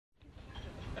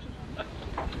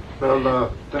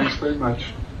Well, thanks very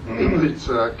much. It's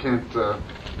can't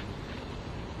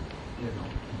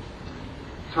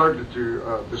it's hard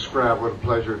to describe what a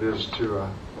pleasure it is to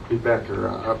be back here.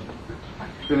 I've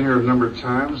been here a number of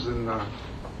times, and I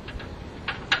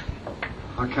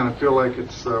kind of feel like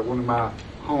it's one of my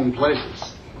home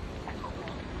places.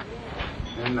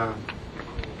 And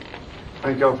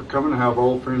thank y'all for coming. I have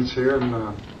old friends here and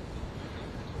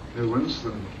new ones.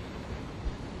 And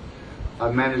I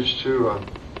managed to,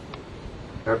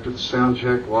 after the sound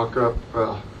check, walk up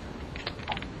and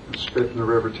spit in the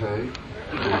river Tay.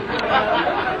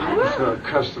 It's a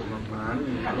custom of mine,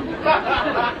 you know.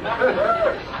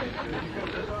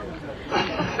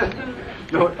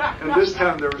 No, and this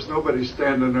time there was nobody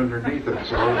standing underneath it,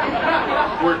 so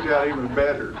it worked out even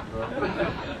better.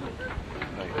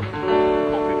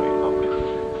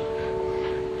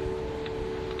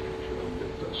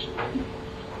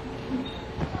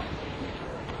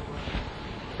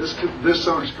 This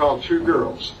song is called Two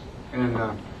Girls, and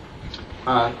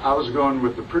I was going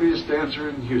with the prettiest dancer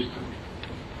in Houston,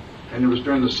 and it was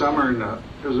during the summer, and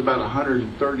it was about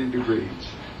 130 degrees,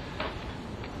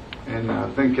 and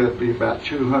I think it'd be about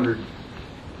 200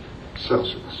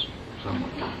 Celsius,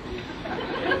 something like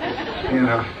that.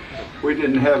 And we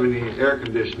didn't have any air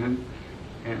conditioning,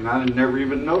 and I never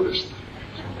even noticed.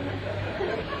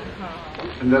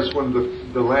 And that's one of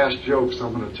the last jokes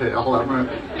I'm going to tell. I'm going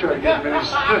to try to get many.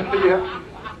 Yeah,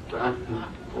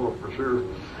 for sure.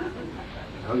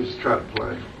 I'll just try to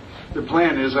play. The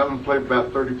plan is I'm going to play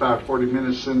about 35, 40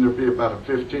 minutes, then there'll be about a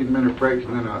 15-minute break,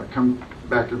 and then I'll come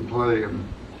back and play until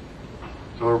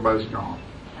everybody's gone.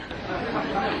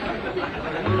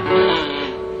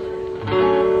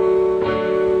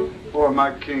 Boy,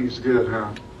 Mike King's good,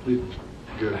 huh? He's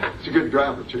good. He's a good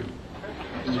driver, too.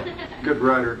 He's a good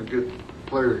writer and a good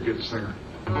player, a good singer,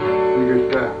 and a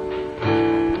good guy.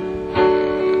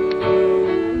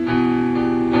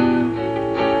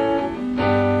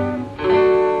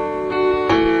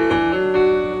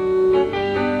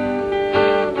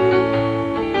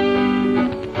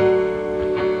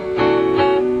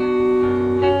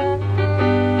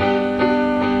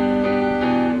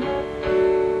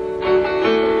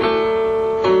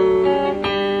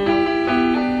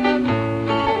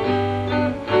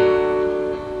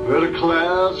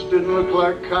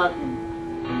 Cotton,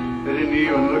 they didn't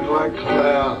even look like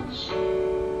clouds.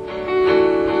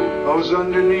 I was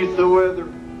underneath the weather,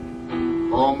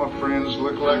 all my friends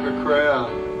looked like a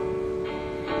crowd.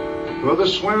 Well, the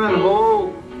swimming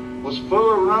hole was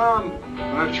full of rum,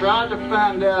 and I tried to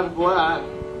find out why.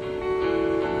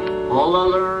 All I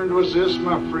learned was this,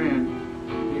 my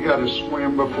friend, you gotta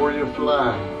swim before you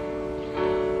fly.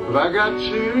 But I got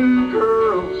two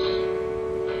girls,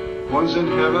 one's in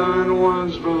heaven and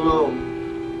one's below.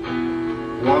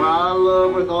 One I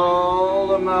love with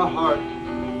all of my heart,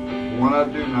 one I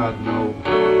do not know.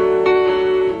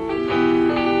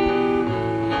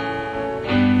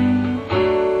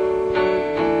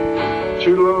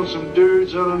 Two lonesome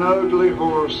dudes on an ugly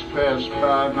horse passed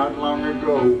by not long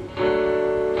ago.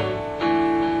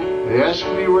 They asked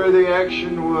me where the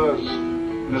action was,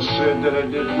 and I said that I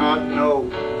did not know.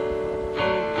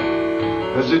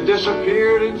 As it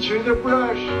disappeared into the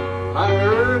brush, I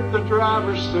heard the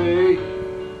driver say,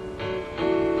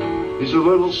 he's a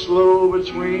little slow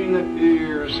between the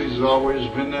ears, he's always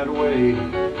been that way.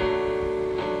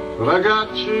 But I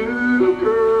got two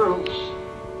girls,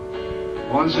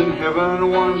 one's in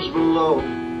heaven, one's below.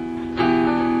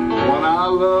 One I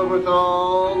love with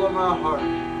all of my heart,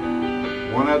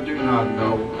 one I do not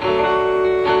know.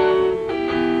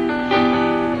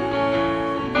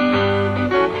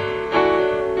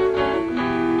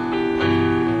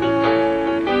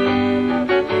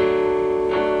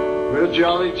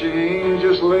 Jolly Jane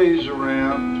just lays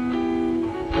around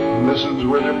and listens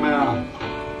with her mouth.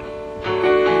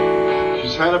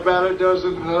 She's had about a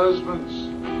dozen husbands,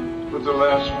 but the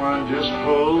last one just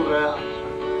pulled out.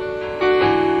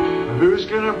 Who's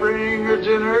gonna bring her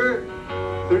dinner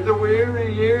through the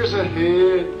weary years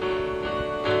ahead?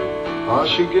 All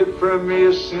she get from me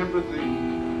is sympathy,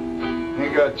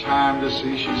 ain't got time to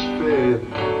see she's fed.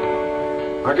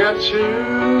 I got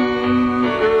two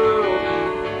girls,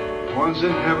 one's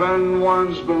in heaven,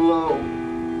 one's below.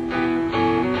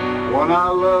 One I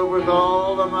love with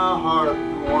all of my heart,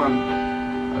 and one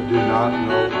I do not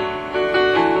know.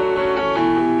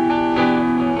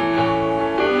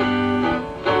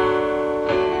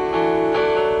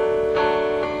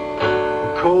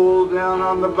 Cold down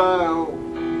on the bow,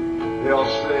 they all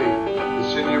say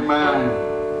it's in your mind.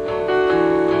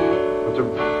 But the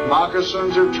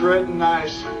moccasins are treading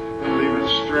ice and leaving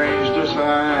strange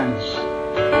designs.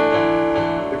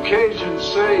 Cajuns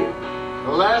would say,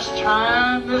 the last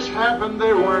time this happened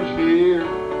they weren't here.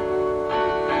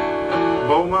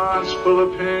 Beaumont's full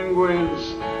of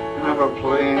penguins, and I'm a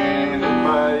playing it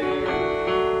by ear.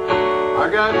 I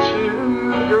got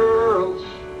two girls,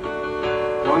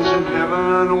 one's in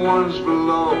heaven, one's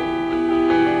below.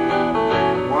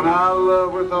 One I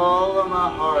love with all of my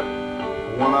heart,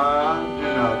 one I do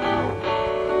not know.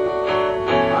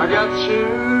 I got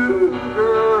two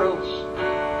girls,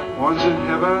 one's in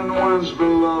heaven, one's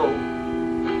below.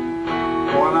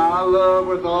 One I love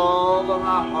with all of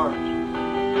my heart,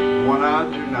 one I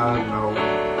do not know.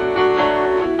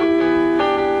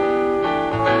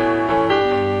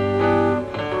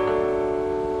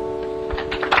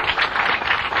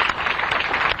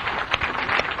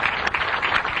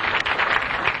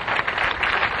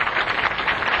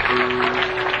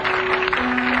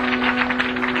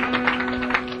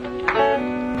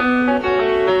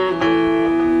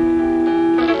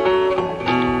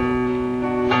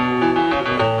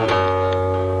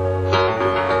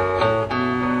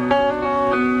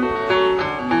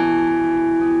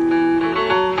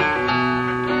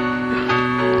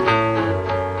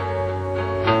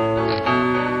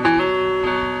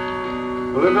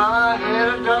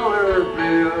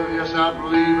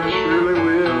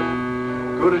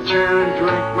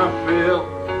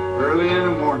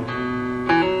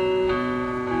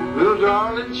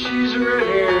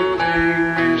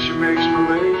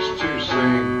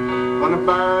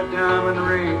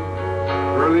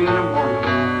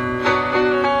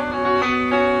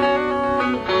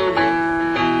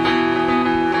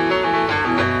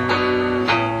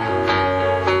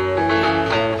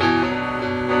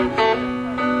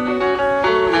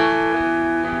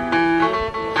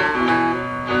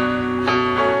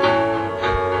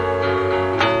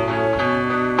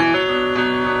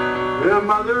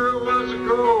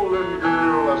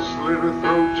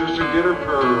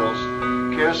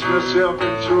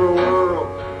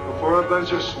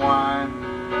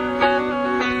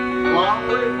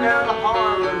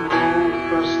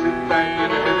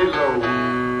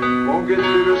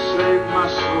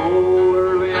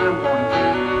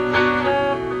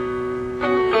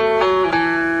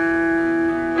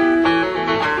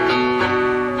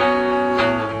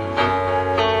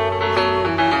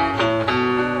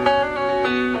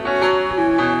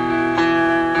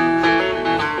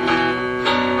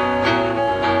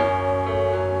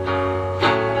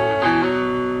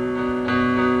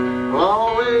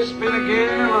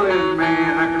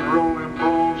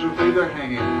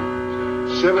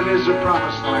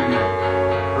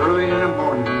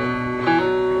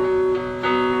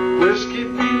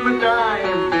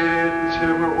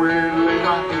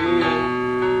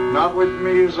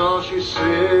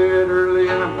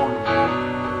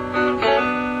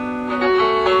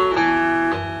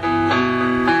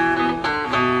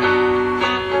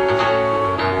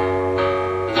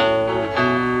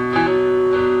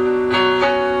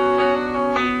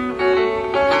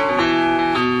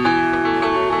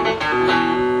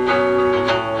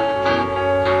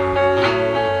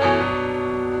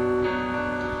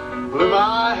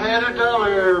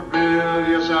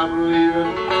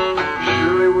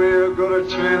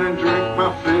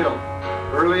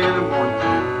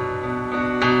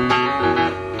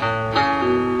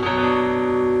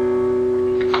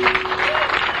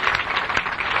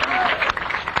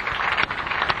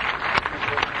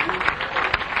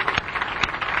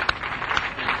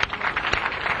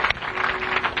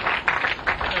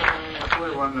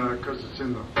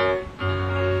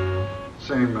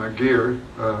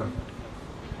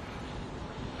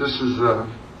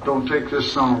 Don't take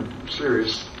this song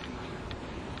serious.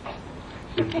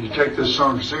 If you take this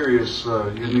song serious,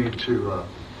 you need to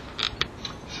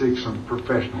seek some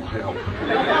professional help.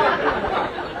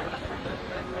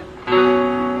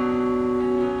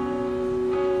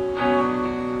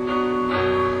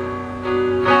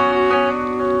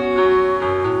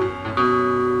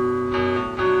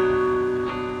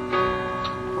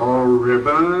 Oh,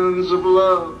 ribbons of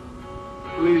love,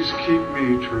 please keep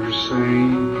me true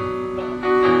sane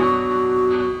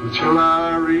until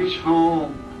I reach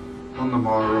home on the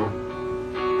morrow.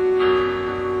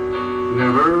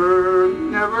 Never,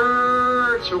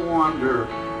 never to wander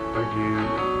again.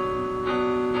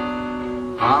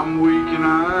 I'm weak and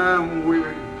I'm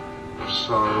weary of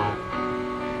sorrow.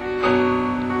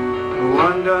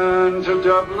 London to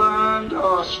Dublin to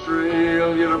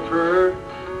Australia to Perth,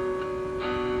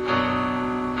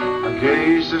 I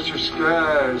gazed at your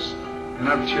skies and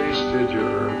I've tasted your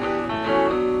earth.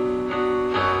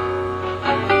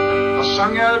 I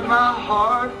sung out my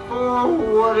heart for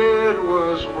what it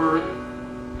was worth.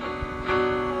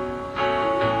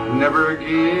 Never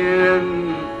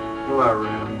again will I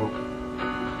ramble.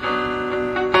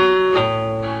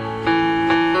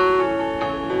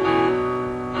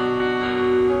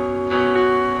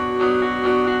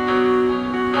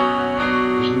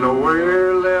 There's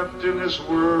nowhere left in this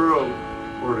world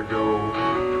where to go.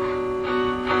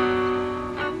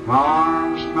 My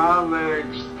arms, my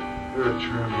legs, they're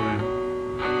trembling.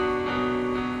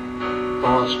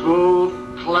 Thoughts both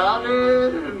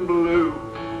clouded and blue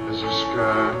as the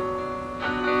sky.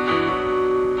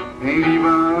 Ain't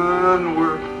even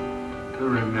worth the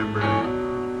remembering.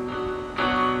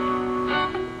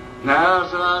 Now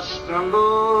as I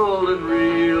stumble and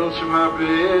reel to my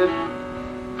bed,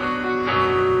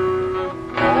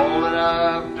 all that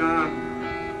I've done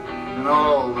and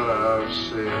all that I've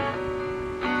said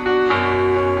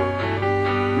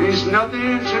means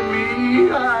nothing to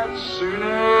me. I'd soon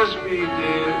as be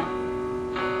dead.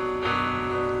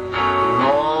 And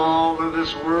all of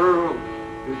this world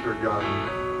be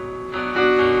forgotten.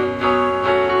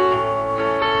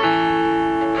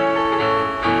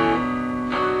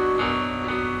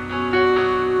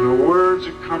 No words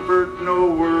of comfort, no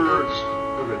words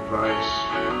of advice.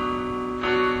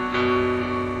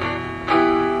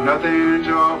 Nothing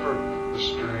to offer the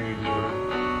stranger.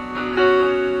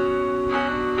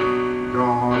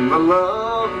 Gone the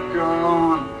love,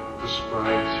 gone the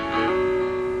spite.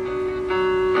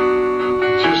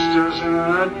 It just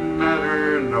doesn't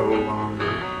matter no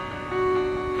longer.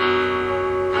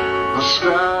 The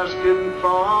sky's getting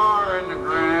far and the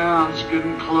ground's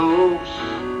getting close.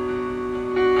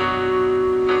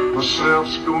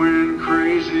 Myself's going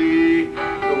crazy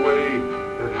the way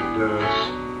that it does.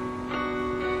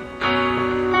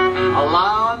 I'll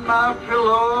lie on my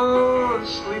pillow and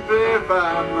sleep if I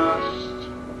must.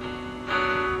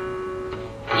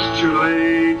 It's too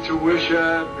late to wish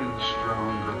I'd been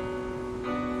stronger.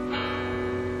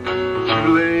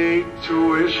 Too late to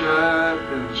wish I'd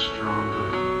been stronger.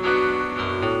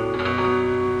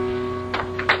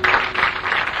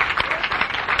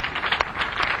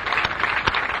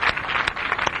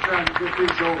 Trying to get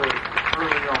these over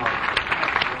early on.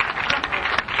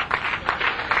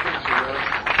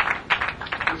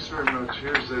 Thanks very much.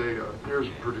 Here's a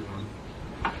pretty one.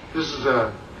 This is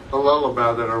a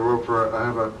lullaby that I wrote for. I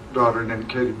have a daughter named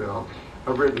Katie Belle.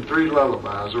 I've written 3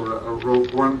 lullabies. I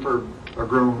wrote one for a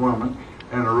grown woman,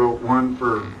 and I wrote one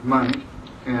for money.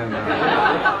 And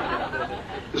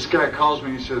this guy calls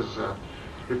me. He says,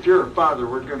 "If you're a father,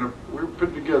 we're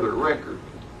putting together a record."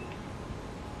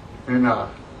 And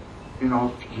you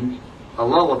know, a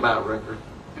lullaby record.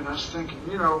 And I was thinking,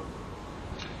 you know,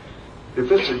 if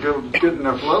it's a good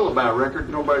enough lullaby record,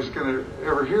 nobody's going to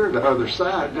ever hear the other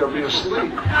side. They'll be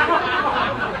asleep.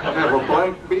 I'll have a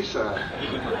blank B-side.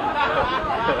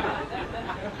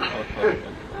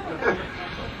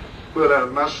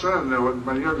 But my son,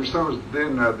 my younger son, was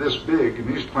then this big, and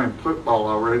he was playing football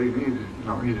already. And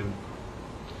he didn't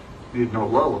need no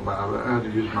lullaby. But I had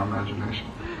to use my imagination.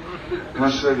 And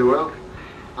I said, well,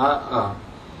 I'm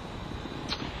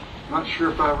not sure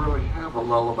if I really have a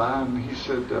lullaby. And he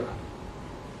said,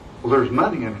 well, there's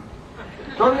money in it.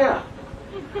 So yeah,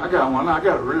 I got one. I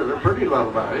got a really pretty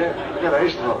lullaby. Yeah, I got an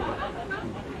ace lullaby.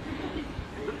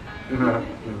 And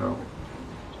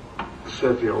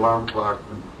set the alarm clock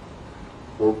and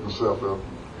woke myself up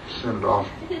and sent it off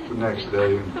the next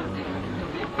day.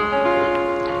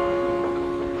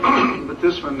 But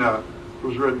this one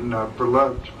was written for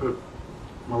love to put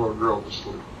my little girl to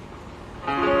sleep.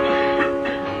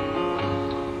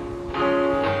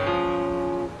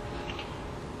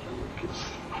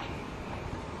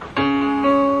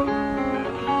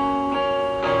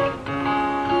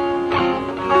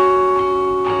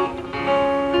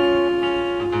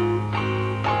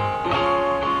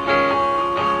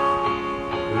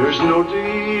 There's no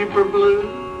deeper blue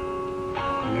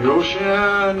in the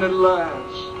ocean that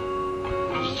lies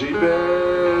as deep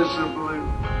as the blue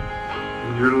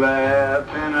in your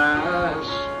laughing eyes.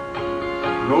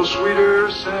 No sweeter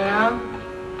sound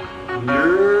than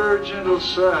your gentle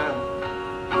sigh.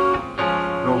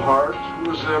 No heart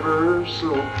was ever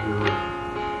so pure.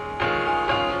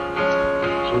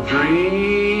 So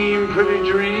dream pretty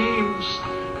dreams,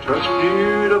 touch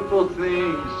beautiful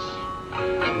things.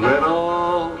 Let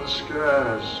all the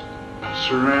skies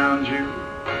surround you.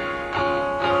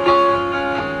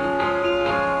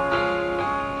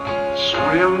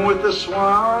 Swim with the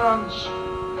swans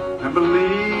and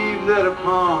believe that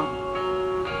upon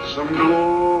some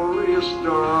glorious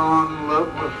dawn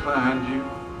love will find you.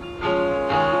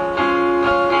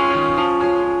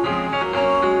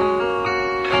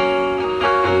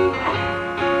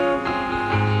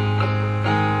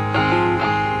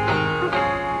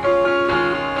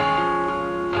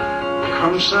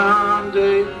 Come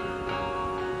someday,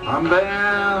 I'm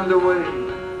bound away,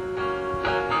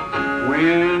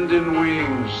 wind and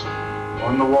wings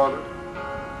on the water.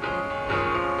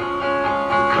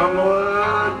 Come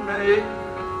what may,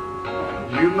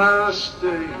 you must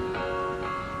stay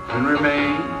and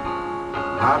remain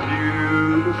my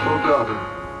beautiful daughter.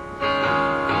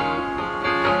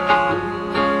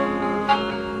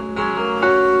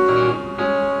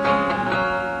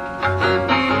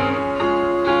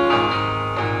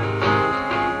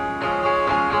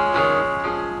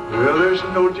 Well, there's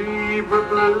no deeper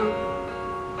blue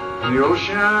than the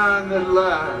ocean that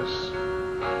lies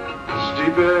as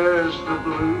deep as the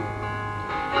blue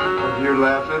of your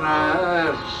laughing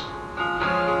eyes.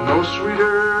 No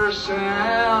sweeter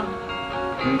sound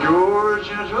than your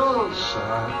gentle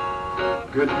sigh.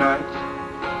 Good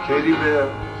night, Katie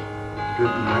Belle. Good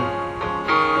night.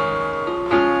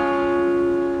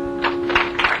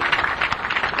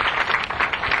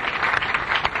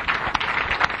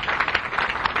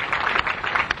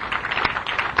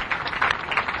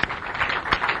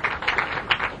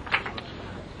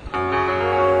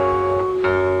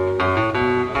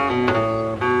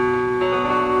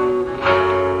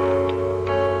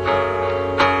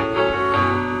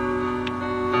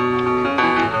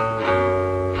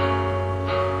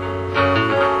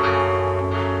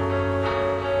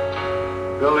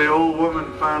 Well, the old woman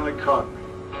finally caught me,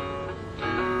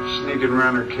 sneaking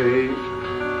around her cave.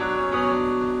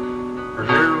 Her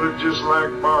hair looked just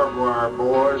like barbed wire,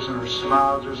 boys, and her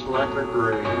smile just like the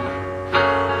grave.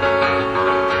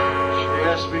 She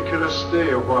asked me could I stay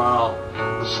a while.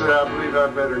 I said I believe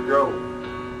I'd better go.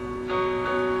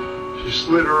 She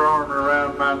slid her arm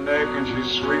around my neck and she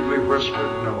sweetly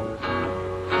whispered no.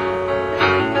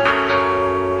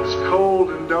 It's cold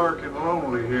and dark and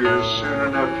lonely here, soon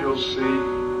enough you'll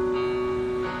see.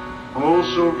 I'm oh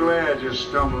so glad you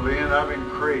stumbled in, I've been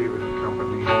craving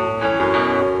company.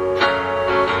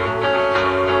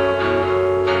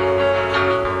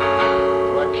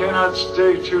 Well, I cannot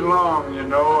stay too long, you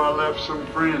know, I left some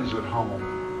friends at home.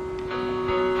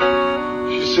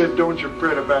 She said, don't you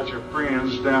fret about your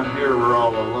friends, down here we're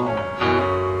all alone.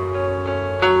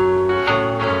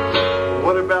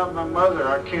 What about my mother?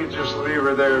 I can't just leave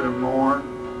her there to mourn.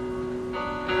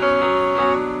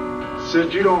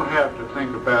 Said you don't have to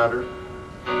think about her,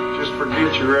 just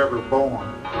forget you're ever born.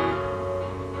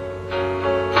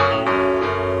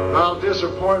 I'll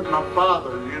disappoint my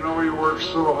father, you know he works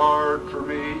so hard for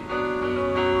me.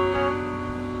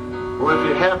 Well, if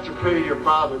you have to pay your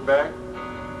father back,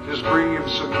 just bring him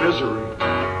some misery.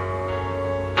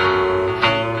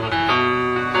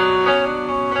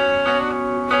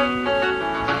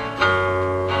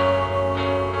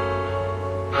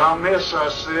 I'll miss, I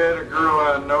said, a girl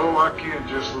I know. I can't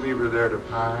just leave her there to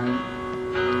pine.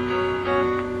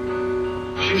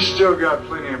 She's still got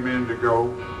plenty of men to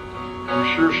go.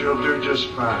 I'm sure she'll do just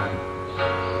fine.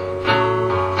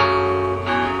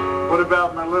 What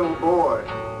about my little boy?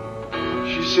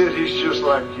 She said he's just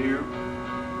like you.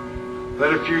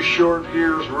 That a few short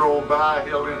years roll by,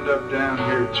 he'll end up down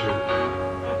here too.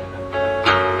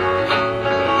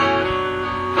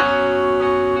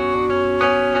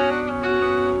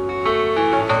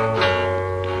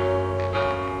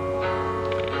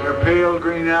 Pale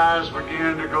green eyes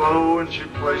began to glow and she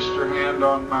placed her hand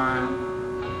on mine.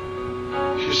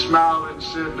 She smiled and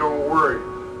said, don't worry,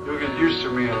 you'll get used to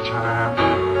me in time.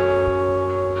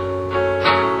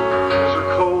 As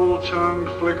her cold tongue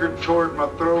flickered toward my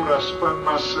throat, I spun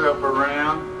myself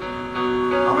around.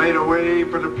 I made a way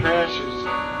for the patches,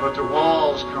 but the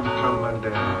walls come tumbling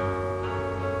down.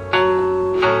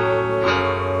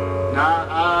 My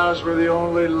eyes were the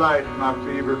only light my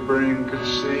fevered brain could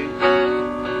see.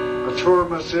 I tore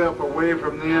myself away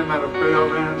from them and I fell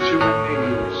down to my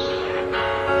knees.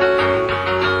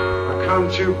 I come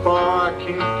too far, I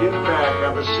can't get back.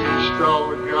 I beseeched all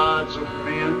the gods of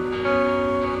men.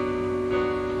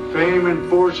 Fame and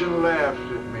fortune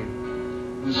laughed at me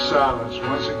in silence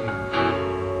once again.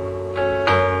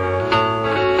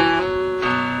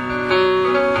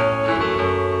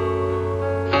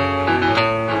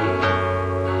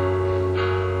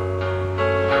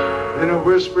 Then a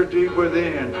whisper deep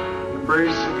within,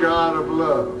 embrace the God of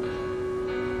love.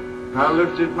 I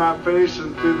lifted my face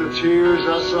and through the tears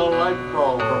I saw light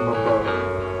fall from above.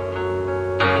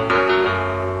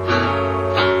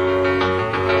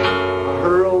 I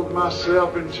hurled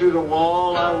myself into the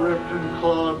wall, I ripped and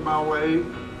clawed my way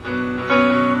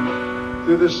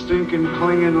through the stinking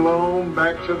clinging loam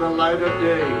back to the light of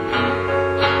day.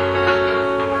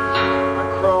 I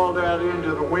crawled out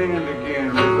into the wind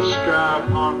again with the sky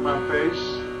upon my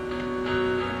face.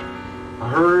 I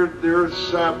heard the earth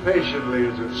sigh patiently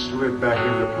as it slid back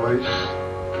into place.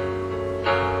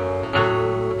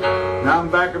 Now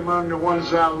I'm back among the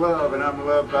ones I love, and I'm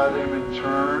loved by them in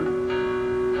turn.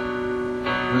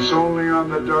 And it's only on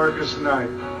the darkest night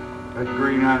that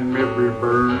green-eyed memory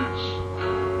burns.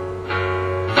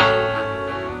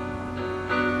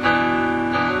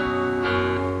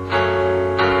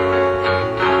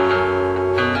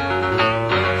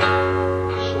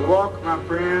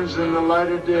 In the light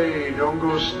of day, don't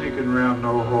go sneaking around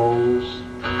no holes.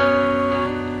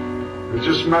 There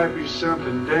just might be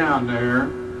something down there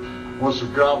wants to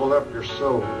gobble up your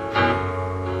soul.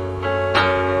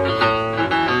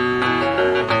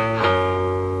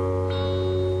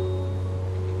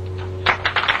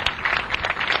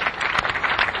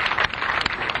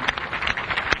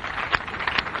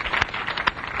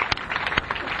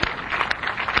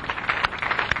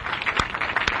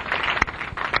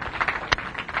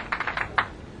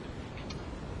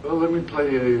 Let me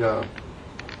play a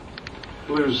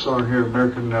blues song here,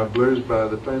 American Blues, by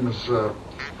the famous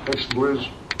ex-blues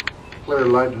player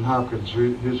Lightning Hopkins.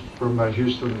 He's from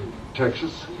Houston,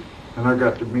 Texas, and I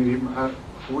got to meet him.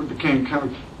 We became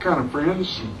kind of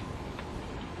friends, and,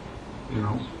 you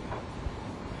know,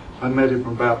 I met him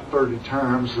about 30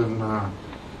 times, and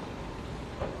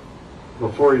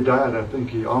before he died, I think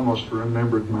he almost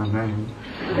remembered my name.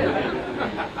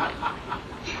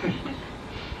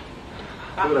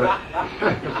 But,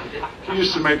 he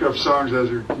used to make up songs as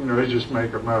he just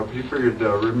make them up. He figured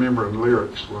remembering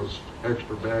lyrics was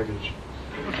extra baggage.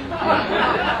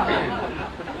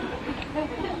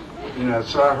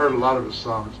 So I heard a lot of his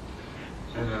songs,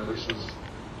 and this is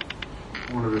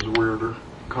one of his weirder,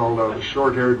 called The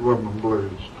Short-Haired Woman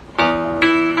Blues.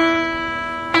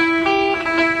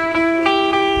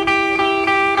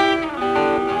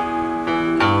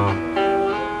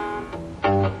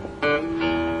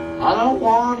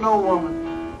 No woman,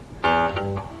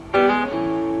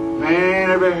 man,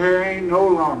 every hair ain't no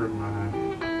longer mine.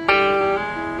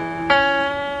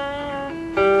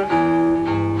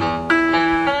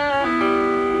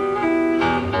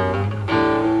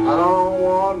 I don't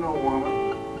want no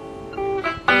woman,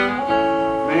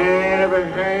 man, every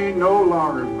hair ain't no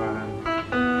longer mine.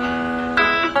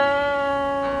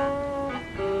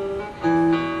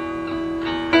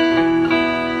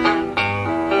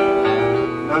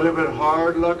 Nothing but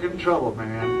hard luck and trouble,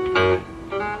 man.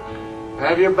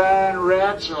 Have you buying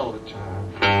rats all the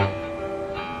time?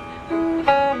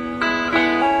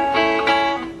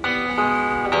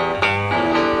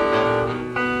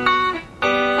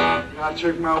 I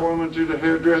took my woman to the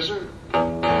hairdresser.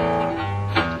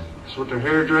 That's what the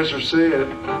hairdresser said.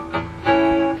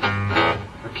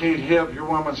 I can't help your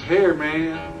woman's hair,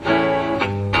 man.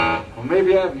 Well,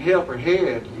 maybe I can help her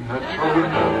head. I told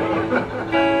her.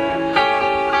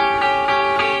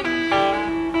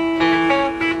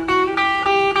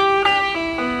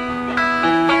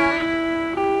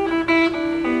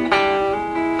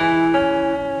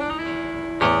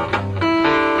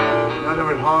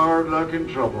 Hard luck and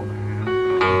trouble, man.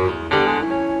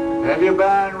 Have you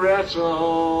buying rats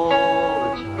all the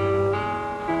time?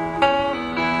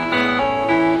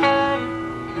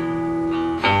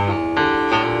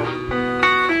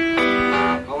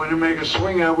 I went to make a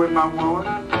swing out with my woman.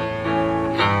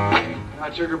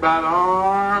 I took her by the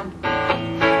arm.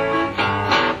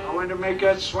 I went to make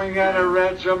that swing out, a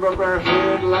rat jump up her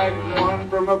head like one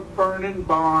from a burning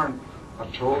barn. I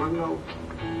told her no.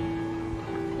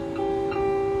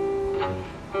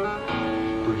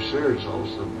 Pretty serious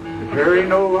also. The hair ain't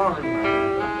no longer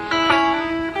mine.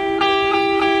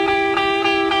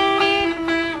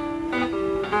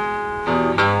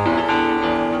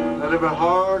 Nothing but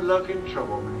hard luck and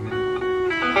trouble, man.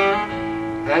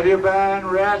 Have you buying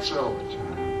rats all the time?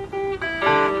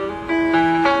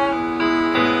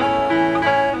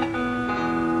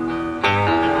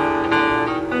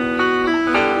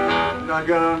 I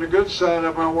got on the good side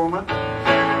of my woman.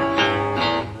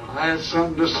 I had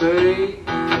something to say.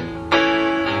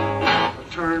 I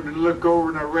turned and looked over,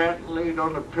 and a rat laid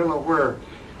on the pillow where her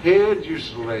head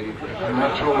used to lay. And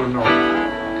I told her no.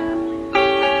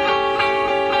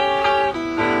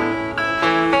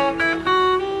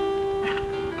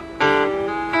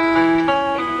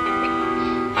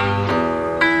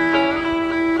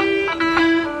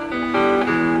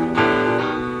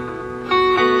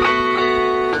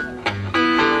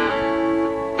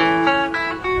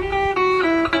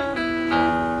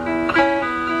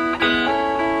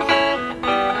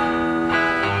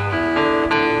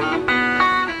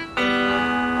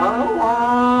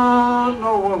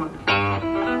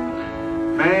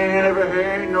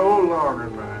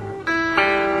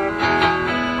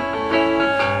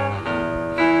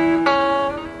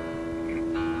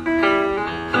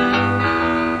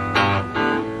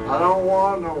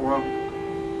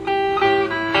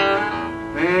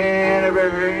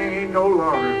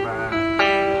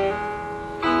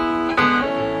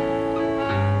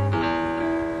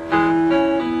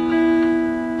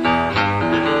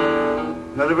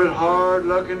 I'd have been hard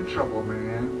luck and trouble,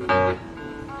 man.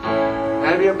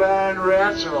 Have you buying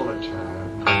rats all the time?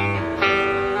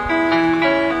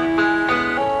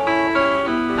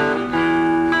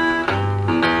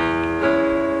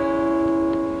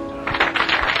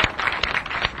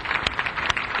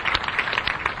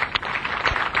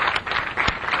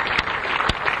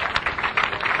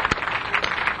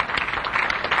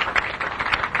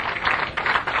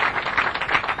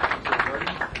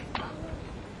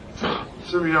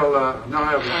 Some of y'all now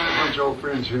have a bunch of old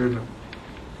friends here, and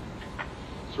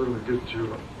certainly get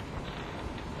you.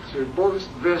 So, boy, this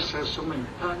vest has so many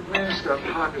pockets. Man, it's got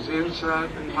pockets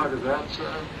inside and pockets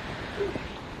outside.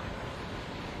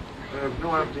 I have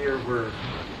no idea where.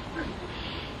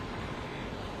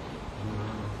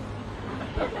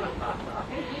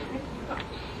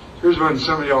 Here's one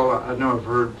some of y'all, I know I've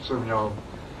heard, some of y'all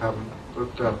haven't,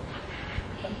 but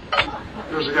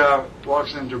there's a guy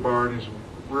walks into a bar and he's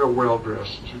real well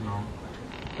dressed, you know,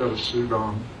 got a suit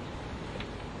on.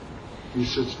 He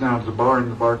sits down at the bar and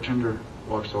the bartender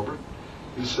walks over.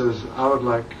 He says, I would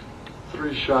like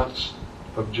 3 shots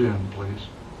of gin, please.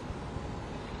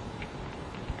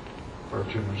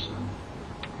 Bartender said,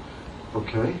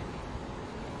 okay.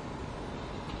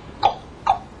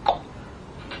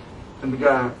 And the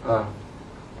guy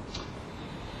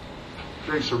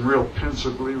drinks them real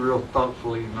pensively, real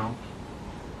thoughtfully, you know.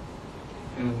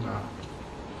 And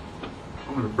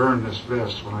I'm going to burn this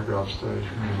vest when I go off stage.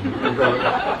 You're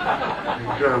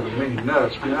driving me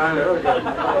nuts. I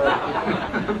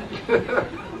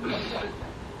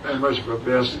ain't much of a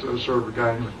vest sort of a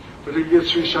guy anyway. But he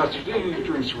gets 3 shots of gin and he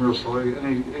drinks them real slowly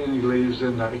and he leaves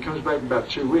and he comes back in about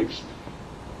 2 weeks.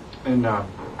 And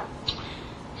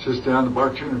sits down, the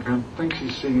bartender kind of thinks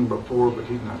he's seen him before, but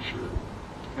he's not sure.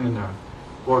 And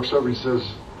walks over and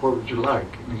says, what would you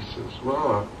like? And he says,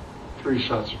 well, 3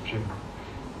 shots of gin.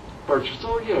 Bart says,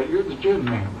 oh yeah, you're the gin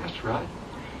man, that's right.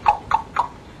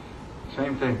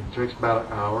 Same thing, it takes about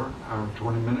an hour and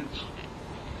 20 minutes.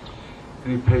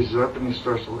 And he pays up and he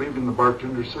starts leaving. The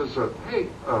bartender says, hey,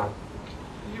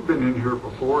 you've been in here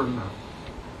before and,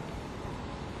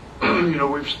 you know,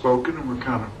 we've spoken and we're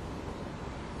kind of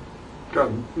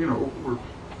gotten, you know, we're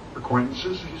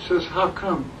acquaintances. He says, how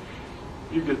come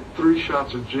you get 3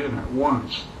 shots of gin at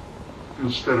once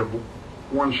instead of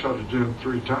 1 shot of gin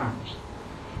 3 times?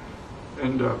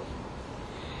 And I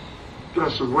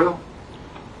said, well,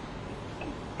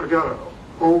 I got an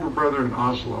older brother in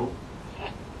Oslo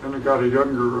and I got a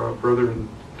younger brother in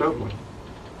Dublin.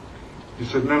 He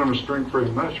said, none of us drink very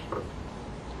much, but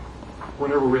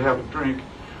whenever we have a drink,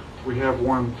 we have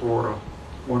one for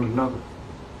one another.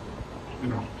 You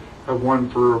know, I have one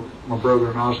for my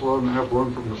brother in Oslo, and I have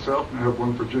one for myself, and I have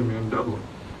one for Jimmy in Dublin.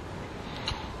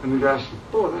 And the guy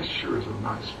said, boy, that sure is a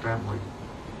nice family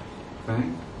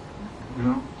thing. You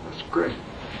know, that's great.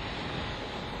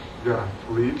 The guy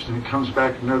leaves, and he comes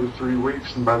back another 3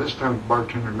 weeks, and by this time the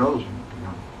bartender knows him. You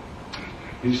know,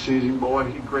 he sees him, boy,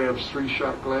 he grabs 3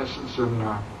 shot glasses and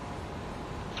a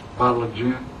bottle of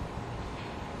gin,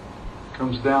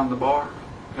 comes down the bar,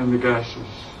 and the guy says,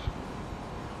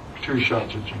 2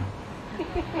 shots of gin.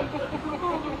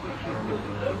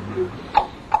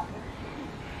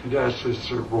 The guy sits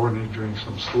there, boy, and he drinks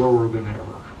them slower than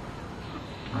ever.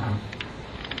 Right?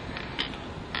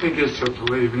 He gets up to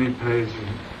leave, and he pays,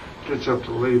 and gets up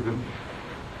to leave, and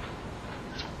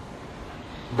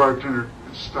the bartender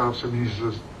stops and he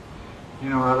says, you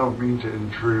know, I don't mean to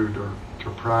intrude or to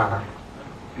pry,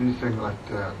 anything like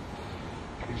that.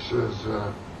 He says,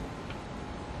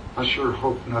 I sure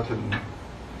hope nothing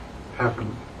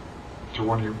happened to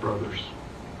one of your brothers.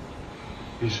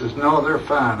 He says, no, they're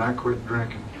fine. I quit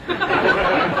drinking.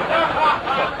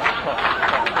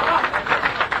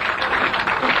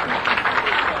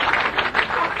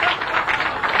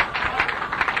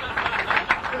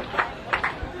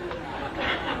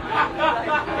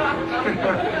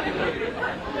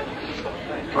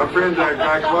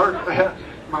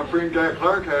 My friend Guy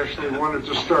Clark actually wanted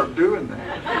to start doing that.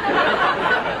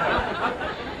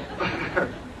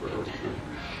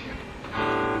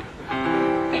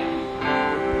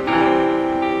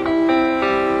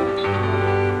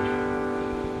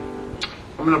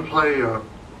 I'm going to play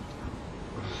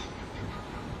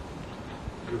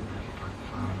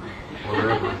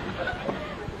whatever.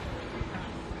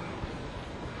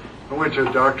 I went to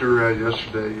a doctor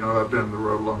yesterday. You know, I've been on the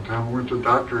road a long time. I went to a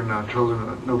doctor and I told him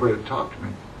that nobody had talked to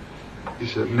me. He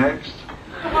said, next.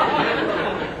 No,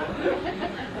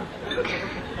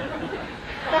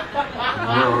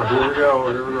 here we go.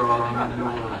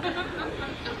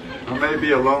 I may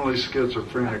be a lonely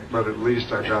schizophrenic, but at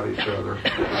least I got each other.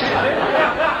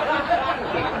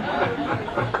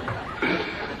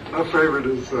 My favorite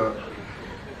is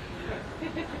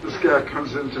this guy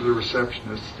comes into the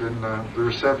receptionist, and the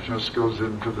receptionist goes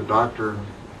into the doctor, and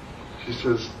she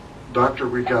says, "Doctor,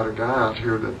 we got a guy out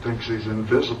here that thinks he's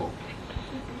invisible."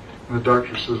 And the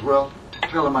doctor says, "Well,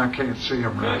 tell him I can't see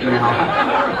him right now."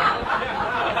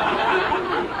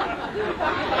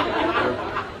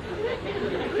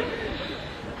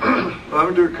 I'm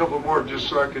going to do a couple more just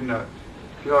so I can get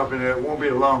off, and it won't be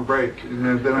a long break,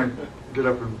 and then I get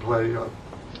up and play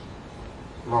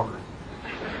longer.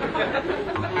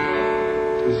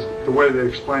 This is the way they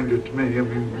explained it to me. I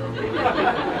mean,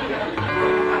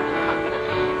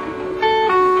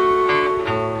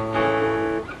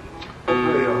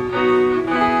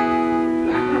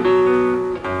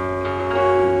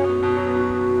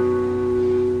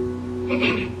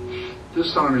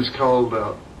 this song is called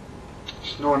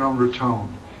Snowin on Raton.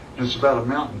 And it's about a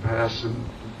mountain pass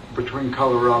between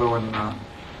Colorado and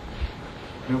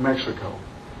New Mexico.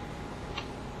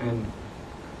 And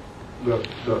those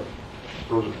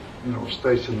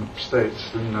states in the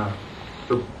States, and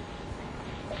the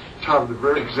top, the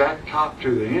very exact top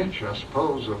to the inch, I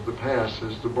suppose, of the pass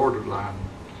is the borderline.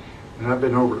 And I've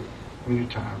been over it many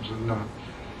times. And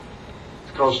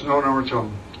it's called Snowin on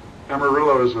Raton.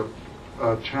 Amarillo is a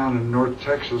town in North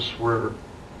Texas where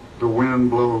the wind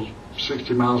blows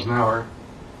 60 miles an hour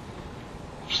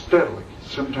steadily,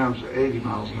 sometimes 80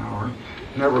 miles an hour,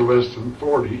 never less than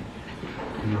 40,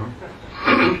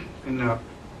 And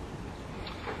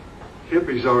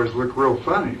hippies always look real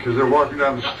funny because they're walking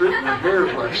down the street and their hair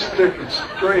is like sticking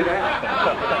straight out.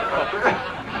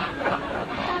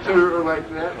 So they're like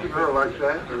that, or like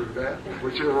that, or that,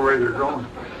 whichever way they're going.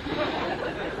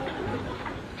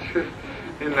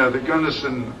 And the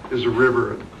Gunnison is a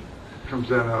river that comes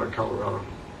down out of Colorado.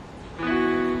 It's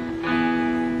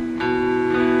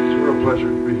a real pleasure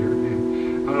to be here again.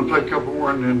 I'm going to play a couple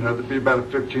more, and then there'll be about a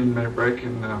 15-minute break,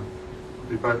 and I'll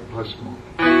be back to play some more.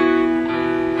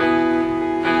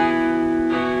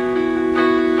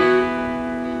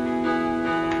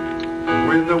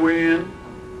 When the wind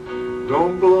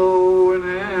don't blow in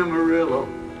Amarillo,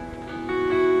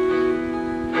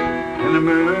 and the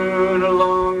moon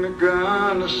along the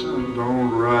Gunnison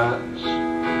don't rise,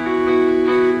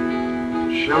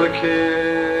 shall I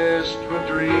cast my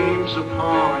dreams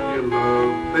upon your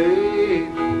love,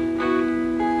 babe, and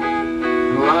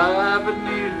lie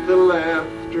beneath the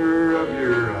laughter of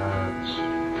your eyes?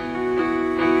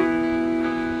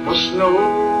 Well,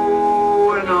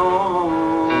 snowing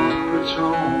on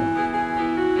Raton,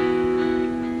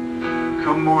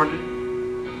 come morning,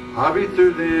 I'll be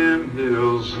through them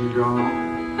hills and gone.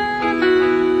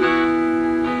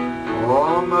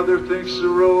 Oh, mother thinks the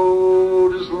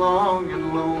road is long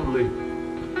and lonely.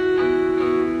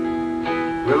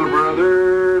 Little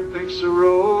brother thinks the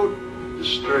road is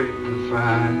straight and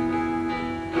fine.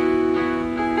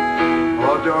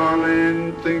 Oh,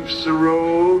 darling thinks the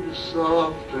road is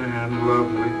soft and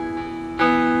lovely.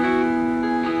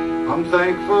 I'm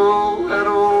thankful that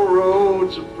old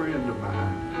road's a friend of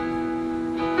mine.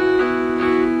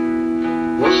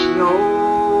 Well,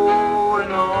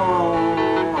 snowing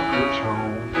on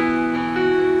Raton,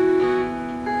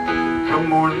 come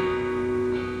morning,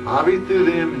 I'll be through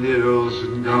them hills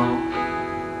and gone.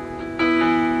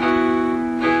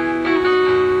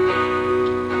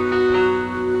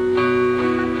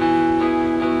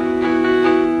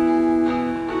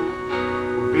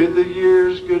 Well, bid the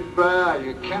years goodbye,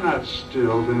 you cannot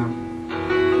still them.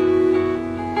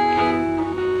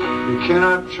 You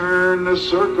cannot turn the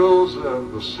circles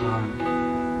of the sun.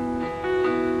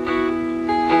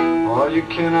 Or you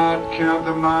cannot count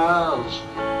the miles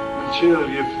until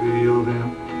you feel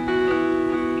them.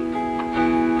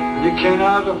 You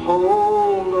cannot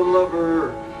hold a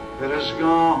lover that is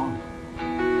gone.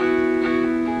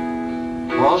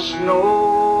 While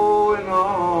snowing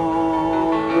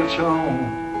on Raton,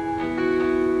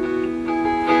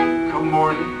 come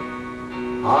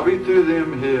morning, I'll be through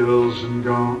them hills and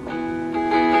gone.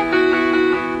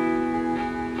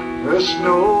 There's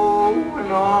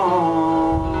snowing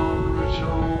on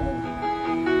Raton,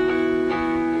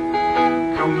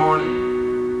 come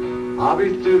morning, I'll be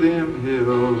through them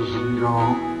hills and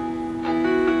gone.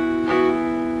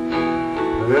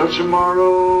 Well,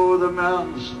 tomorrow the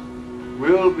mountains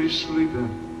will be sleeping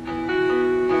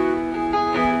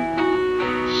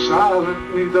silent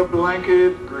 'neath a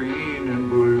blanket green and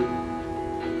blue.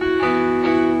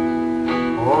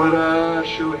 Oh, but I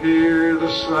shall hear the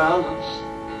silence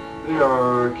they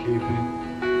are keeping,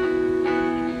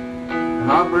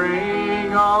 and I'll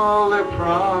bring all their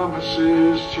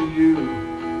promises to you.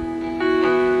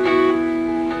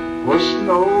 Was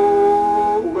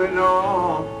snowing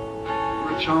on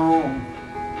Raton.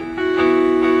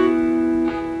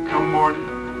 Come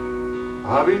morning,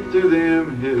 I'll be through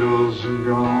them hills and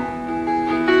gone.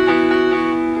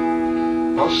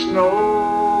 I'll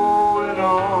snowin'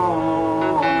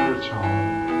 on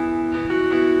Raton.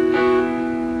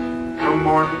 Come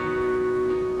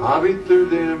morning, I'll be through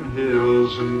them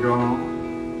hills and gone.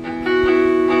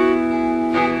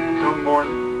 Come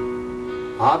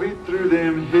morning, I'll be through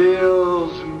them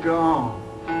hills and gone.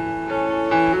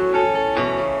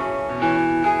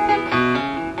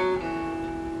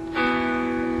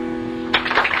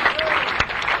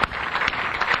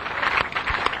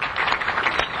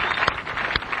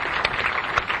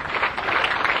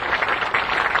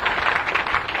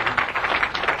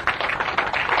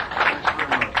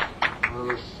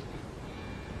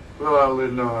 Well, I'll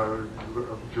end on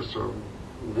just a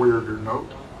weirder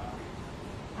note.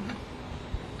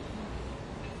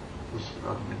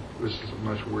 This is a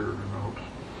much weirder note.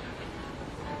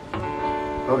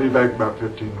 I'll be back about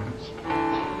 15 minutes.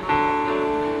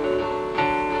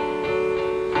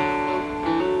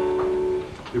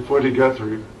 If Woody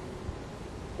Guthrie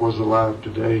was alive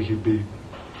today, he'd be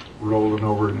rolling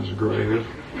over in his grave.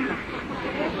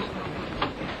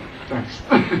 Thanks.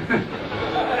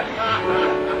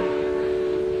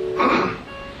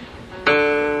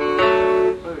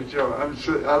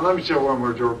 Let me tell one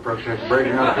more joke before I take a break,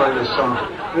 and I'll play this song.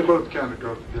 They both kind of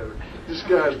go together. This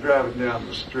guy's driving down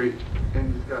the street,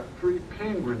 and he's got 3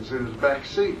 penguins in his back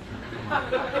seat.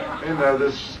 And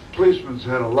this policeman's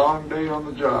had a long day on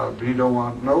the job. He don't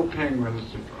want no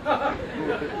penguins.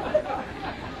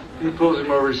 He pulls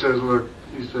him over. He says, "Look,"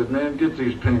 he said, "man, get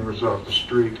these penguins off the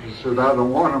street." He said, "I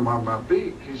don't want them on my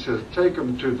beak." He says, "Take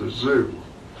them to the zoo."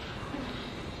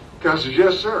 The guy says,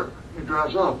 "Yes, sir." He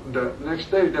drives off. And the next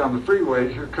day down the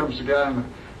freeway, here comes the guy and the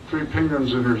 3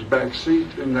 penguins in his back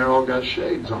seat, and they all got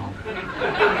shades on.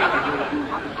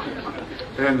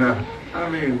 And the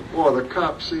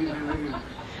cop sees him, and he's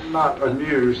not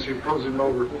amused. He pulls him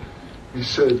over. He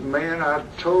says, "Man, I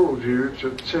told you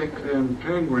to take them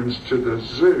penguins to the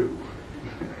zoo."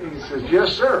 He says,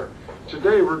 "Yes, sir.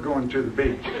 Today we're going to the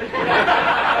beach."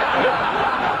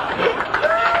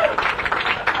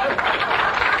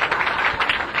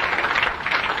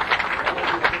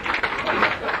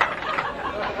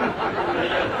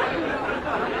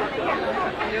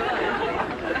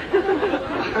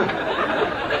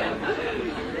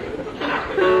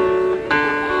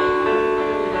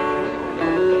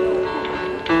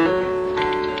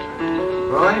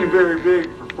 Very big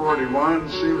for 41.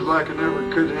 Seems like I never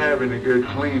could have any good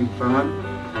clean fun.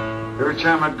 Every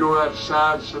time I'd go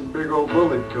outside, some big old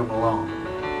bully'd come along,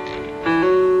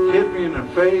 hit me in the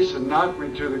face and knock me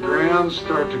to the ground,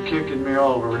 start to kicking me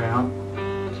all around.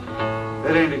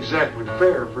 That ain't exactly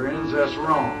fair, friends, that's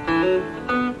wrong.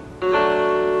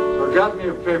 So I got me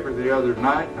a paper the other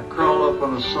night, and I crawled up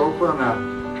on the sofa, and I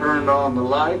turned on the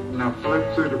light, and I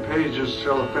flipped through the pages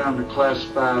till I found the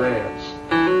classified ads.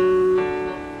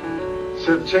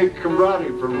 Said, "Take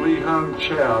karate for Lee Hung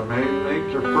Chow.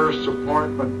 Make your first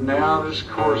appointment now. This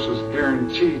course is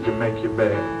guaranteed to make you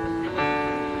bad."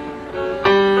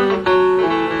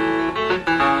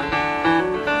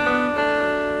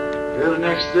 The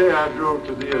next day I drove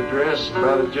to the address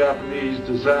by the Japanese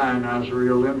design. I was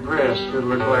real impressed. It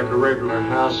looked like a regular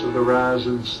house of the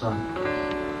rising sun.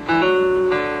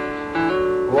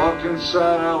 Walked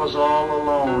inside, I was all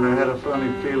alone. I had a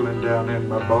funny feeling down in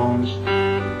my bones.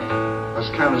 I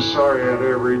was kind of sorry I'd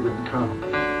ever even come.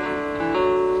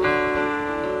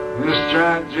 And this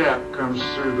giant Jap comes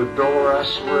through the door. I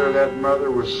swear that mother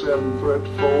was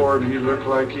 7'4", and he looked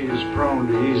like he was prone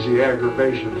to easy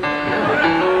aggravation.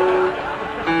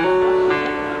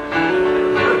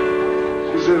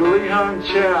 She said, "Lee Hung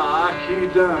Chow, Aki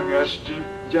Dung." That's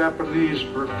Japanese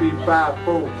for fee fi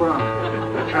fo fun.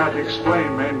 I tried to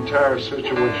explain my entire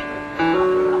situation.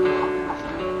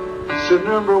 The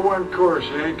 #1 course,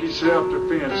 Yankee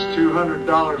self-defense,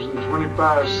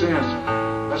 $200.25.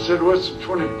 I said, "What's the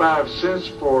 25 cents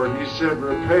for?" And he said,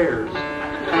 "Repairs."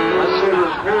 I said,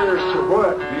 "Repairs to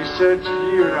what?" And he said, "To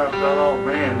you." And I thought, oh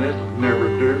man, this would never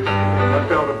do. I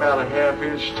felt about a ½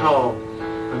 inch tall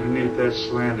underneath that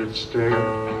slanted stare.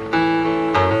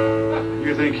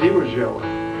 You think he was yelling?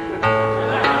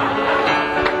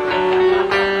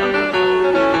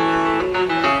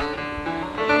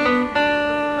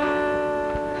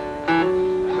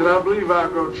 I believe I'll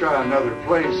go try another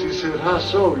place. He said, "How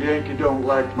so? Yankee don't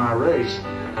like my race."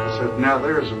 I said, "Now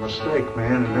there's a mistake,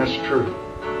 man, and that's true.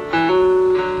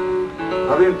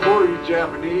 I've been for you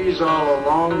Japanese all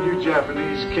along. You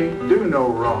Japanese can't do no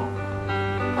wrong.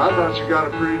 I thought you got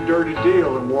a pretty dirty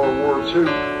deal in World War II.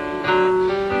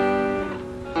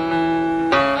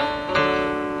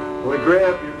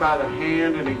 grabbed me by the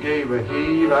hand and he gave a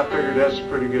heave. I figured that's a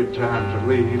pretty good time to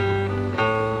leave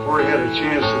before he had a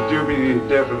chance to do me any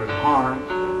definite harm.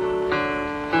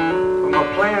 But my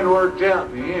plan worked out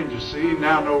in the end, you see.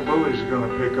 Now no bullies are going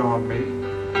to pick on me.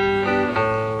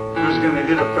 Who's going to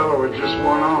hit a fellow with just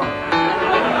one arm?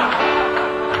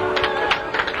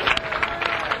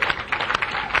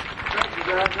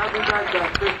 I'll be back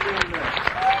about 15 minutes.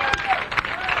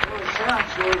 Well, the sound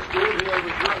source good. He has a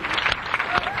drum.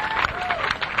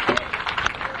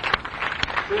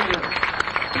 See you.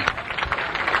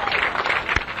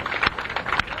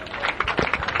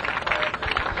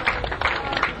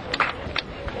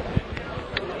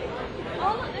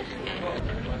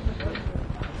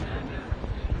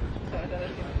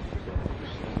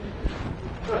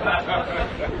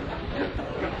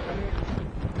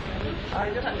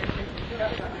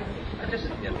 I just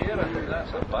seen your hair under that,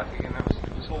 so back again. I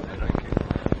was told me drinking.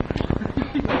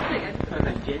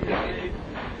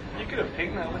 You could have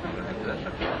taken that with him, but that's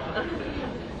okay.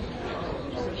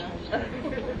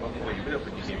 Well, you would have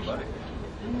when you see buddy.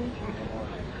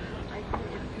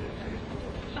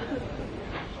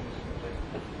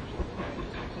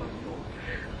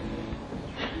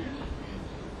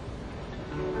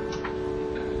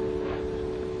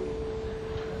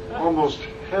 Almost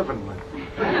heavenly.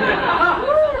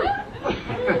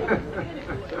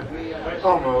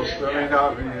 Almost. I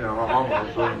mean,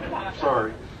 almost. I'm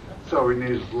sorry. That's all we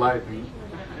need is lightning.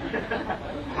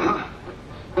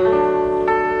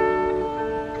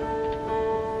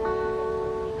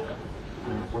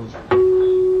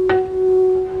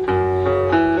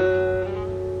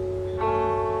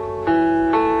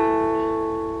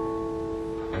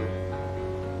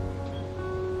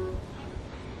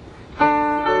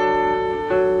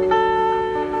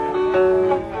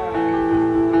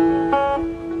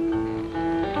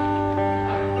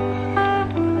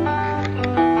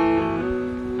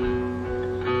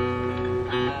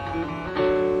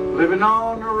 Living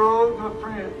on the road, my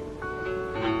friend,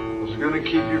 was gonna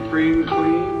keep you free and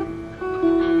clean.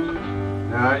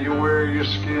 Now you wear your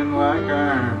skin like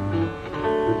iron,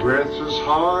 your breath's as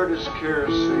hard as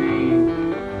kerosene.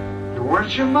 You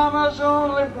weren't your mama's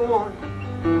only boy,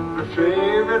 her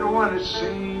favorite one it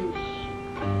seems.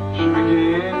 She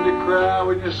began to cry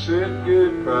when you said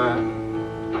goodbye.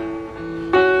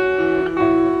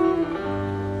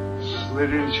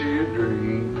 Slid into your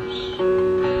dreams.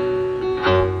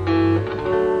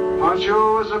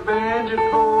 Pancho was a bandit,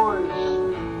 boys.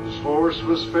 His horse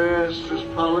was fast as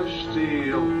polished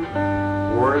steel.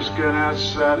 Wore his gun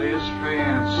outside his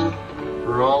fence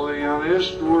for all the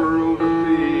honest world to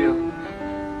feel.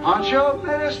 Pancho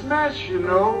met his match, you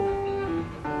know,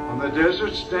 on the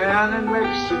deserts down in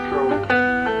Mexico.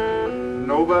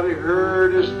 Nobody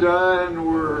heard his dying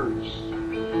words.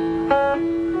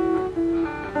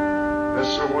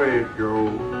 That's the way it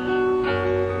goes.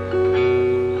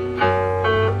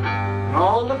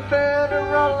 All the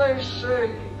federal they say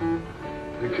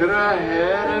they could have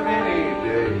had him any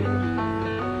day.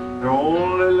 They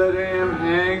only let him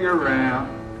hang around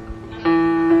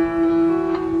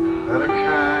out of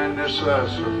kindness, I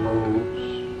suppose.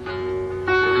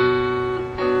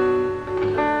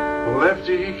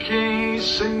 Lefty, he can't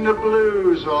sing the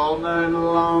blues all night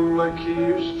long like he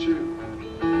used to.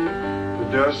 The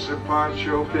dust that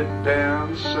Pancho bit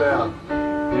down south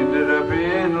ended up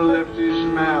in Lefty's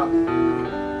mouth.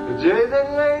 The day they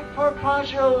laid poor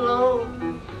Pancho low,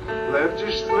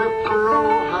 Lefty slipped for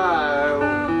Ohio,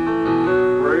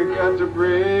 where he got the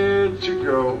bread to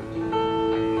go.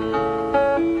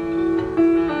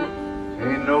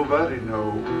 Ain't nobody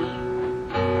knows.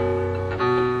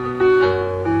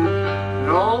 And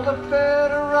all the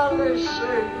federales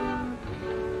say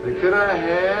they could have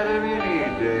had him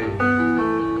any day.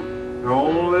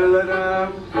 Only let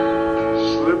him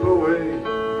slip away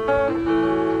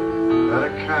out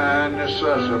of kindness, I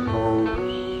suppose.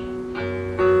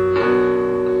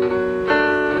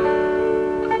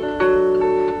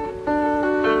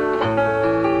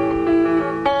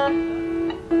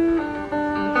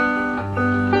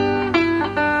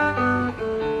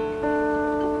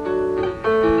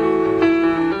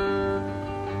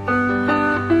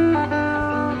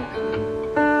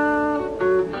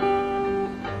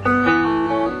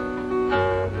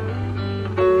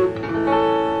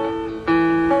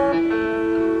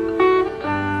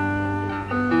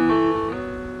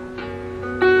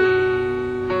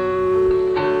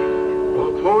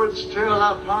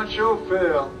 Pancho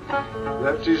fell.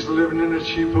 Lefty's living in a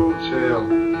cheap hotel.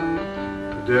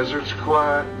 The desert's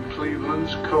quiet and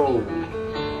Cleveland's cold,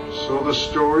 so the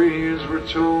stories were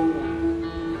told.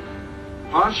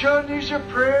 Pancho needs your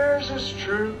prayers, it's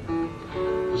true,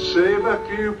 but save a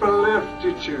few for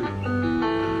Lefty too.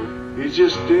 He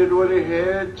just did what he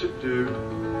had to do.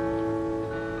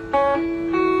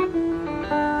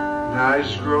 Now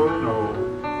he's growing old,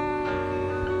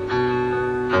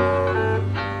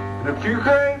 and a few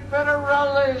great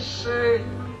federales say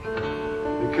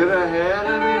he could have had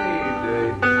him any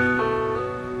day.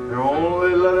 They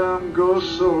only let him go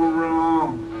so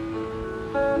wrong,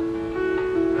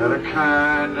 out of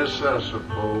kindness, I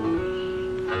suppose.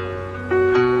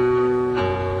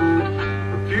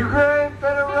 A few great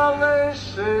federales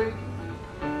say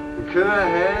he could have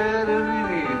had him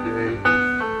any day.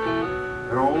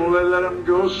 They only let him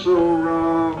go so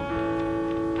wrong,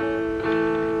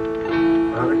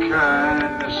 out of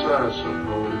kindness, I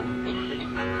suppose.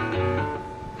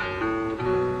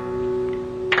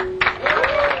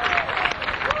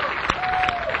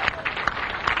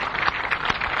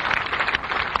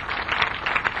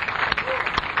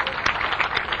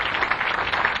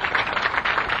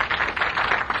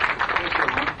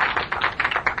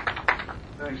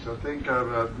 Thanks. I think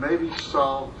I've maybe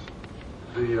solved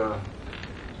the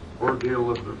ordeal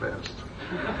of the best.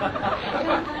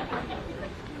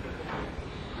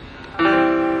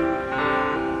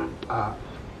 I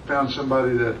found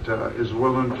somebody that is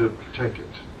willing to take it.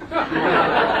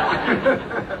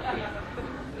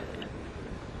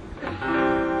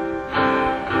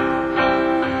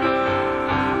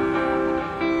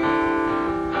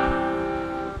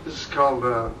 This is called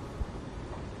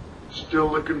Still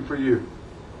Looking for You.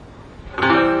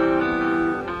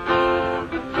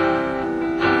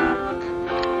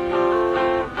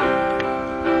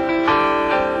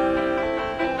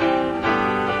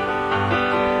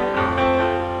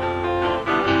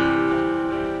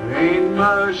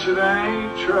 That I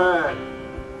ain't tried,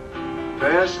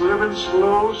 fast living,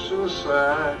 slow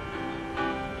suicide,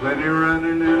 plenty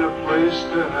running in a place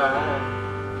to hide,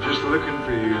 just looking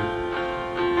for you.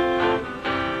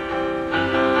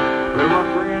 Well, my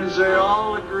friends, they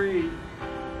all agree,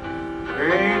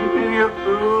 there ain't any a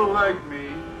fool like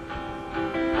me.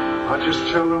 I just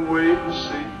tell them wait and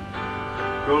see,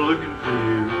 go looking for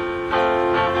you.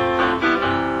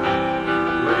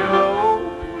 Looking low,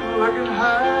 looking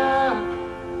high,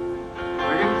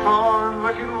 far and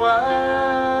looking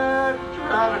wide,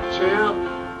 try to tell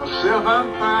myself I'm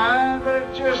fine, but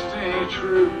it just ain't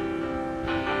true.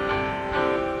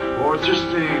 Oh, it just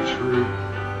ain't true.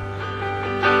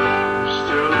 I'm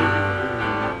still looking for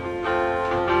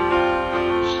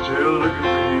you. Still looking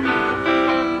for you.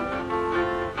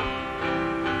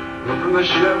 But from the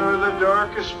shadow of the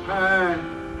darkest pine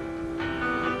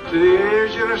to the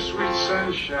edge of the sweet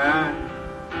sunshine,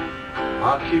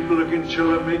 I'll keep looking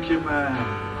till I make you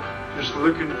mine. Just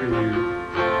looking for you.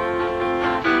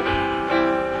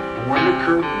 When the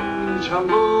curtain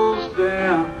tumbles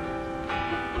down,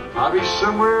 I'll be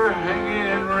somewhere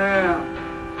hanging around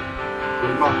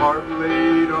with my heart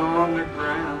laid on the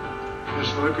ground,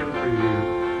 just looking for you.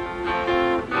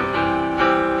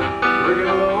 Looking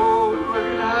low,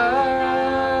 looking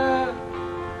high,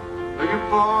 looking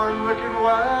far and looking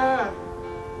wide.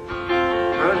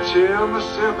 Try to tell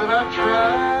myself that I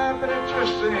tried, but it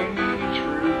just ain't true.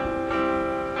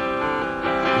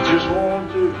 Just won't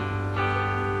do.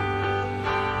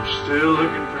 I'm still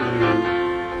looking for you.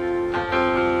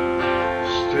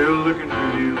 Still looking for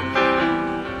you.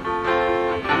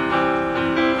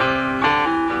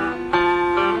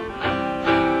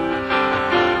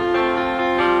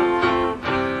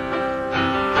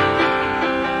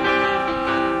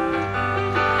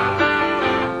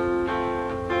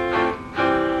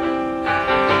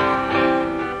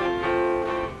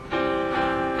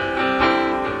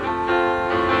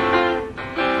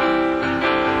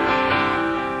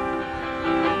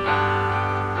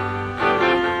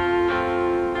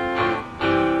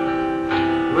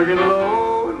 Looking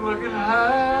low and looking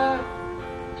high,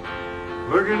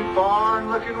 looking far and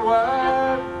looking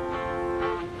wide.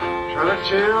 Try to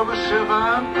tell myself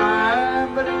I'm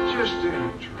fine, but it just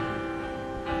ain't true.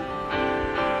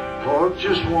 Oh, it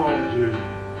just won't do.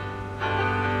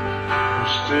 I'm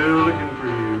still looking for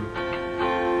you.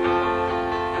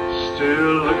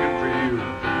 Still looking for you.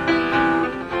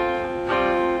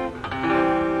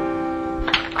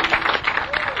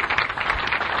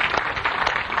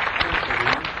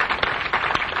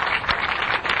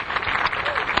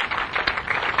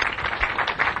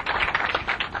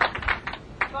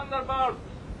 Thunderbird.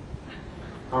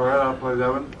 All right, I'll play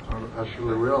that one. I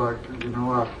surely will. I've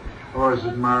always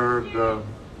admired.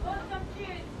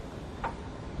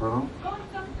 Pardon?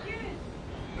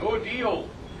 No deal.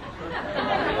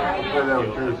 I'll play that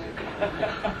one too.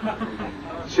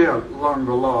 See how long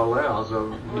the law allows. You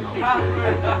know.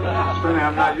 It's funny,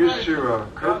 I'm not used to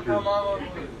curfews.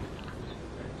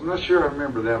 I'm not sure I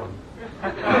remember that one.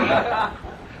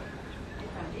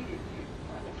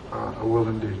 I will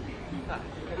indeed.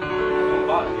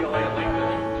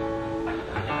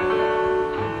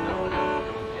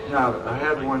 Now, I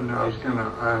had one I was going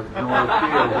to, I have no idea.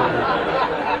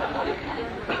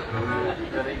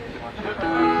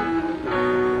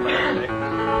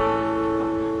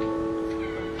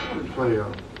 Play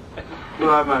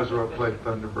well, I might as well play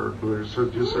Thunderbird Blues, so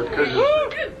just because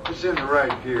it's in the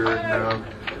right gear, and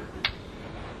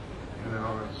you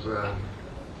know, it's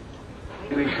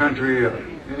any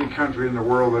country in the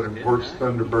world that imports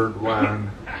Thunderbird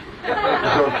wine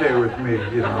is okay with me,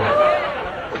 you know.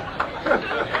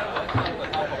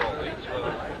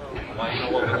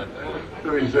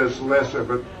 That means that's less of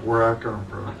it where I come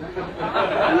from.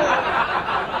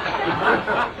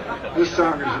 This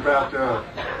song is about the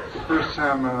first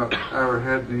time I ever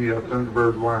had the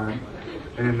Thunderbird wine,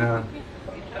 and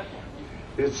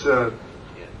it's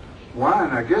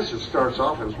wine. I guess it starts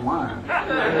off as wine.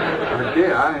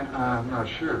 I'm not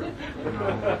sure. You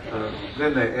know,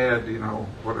 then they add, you know,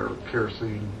 whatever,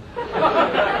 kerosene.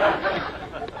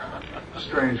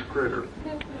 Strange critter.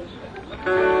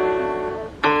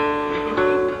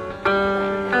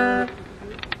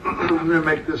 I'm going to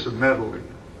make this a medley,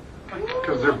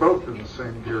 because they're both in the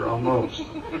same gear, almost.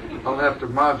 I'll have to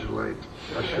modulate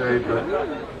a shade, but,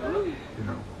 you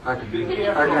know, I can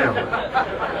handle it.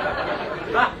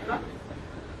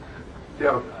 Yeah,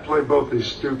 I'll play both these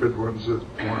stupid ones at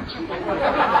once.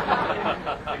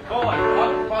 They call it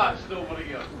hot pots, nobody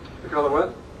goes. They call it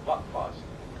what? Hot pots.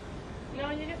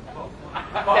 No, you just...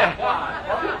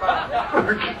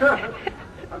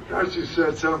 I thought you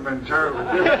said something entirely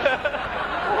different.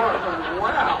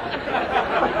 Wow.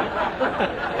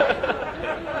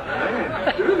 Man,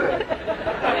 do that.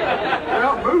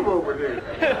 Well, move over there.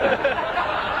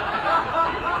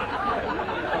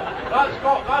 That's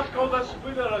called a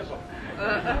spoonerism.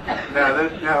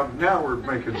 Now we're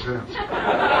making sense.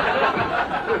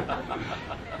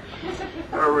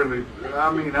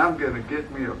 I'm going to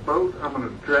get me a boat, I'm going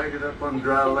to drag it up on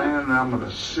dry land, and I'm going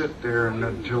to sit there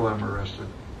until I'm arrested.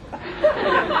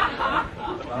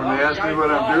 When they ask me what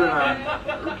I'm doing,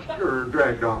 I'm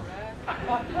dragged off.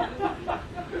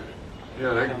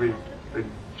 Yeah, they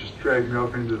just drag me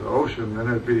off into the ocean, then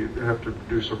they'd have to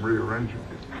do some rearranging.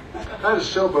 I had a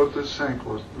sailboat that sank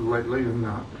lately, and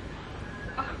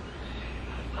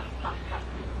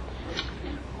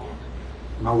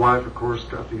my wife, of course,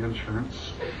 got the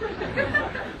insurance.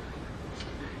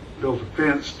 Built a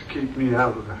fence to keep me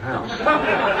out of the house.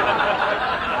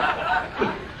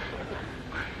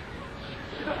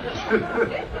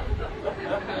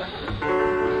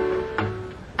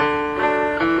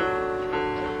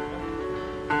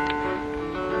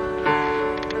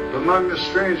 Among the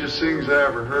strangest things I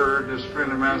ever heard, this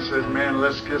friend of mine said, "Man,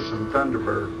 let's get some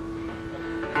Thunderbird."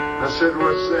 I said,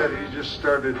 "What's that?" He just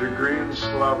started to grin,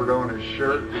 slobbered on his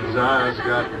shirt, his eyes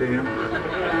got dim.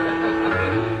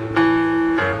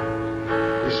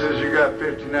 He says, "You got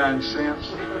 59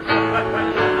 cents?"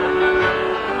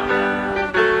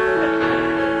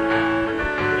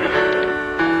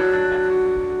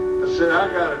 I said, "I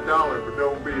got $1, but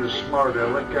don't be a smart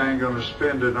aleck. I ain't gonna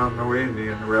spend it on no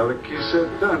Indian relic." He said,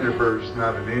 "Thunderbird's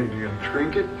not an Indian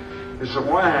trinket. It's a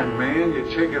wine, man. You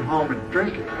take it home and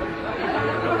drink it."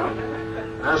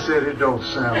 I said, "It don't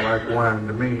sound like wine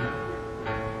to me."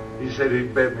 He said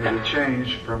he'd bet me the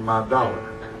change from my $1.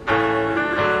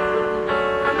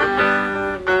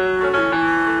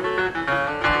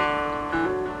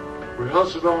 We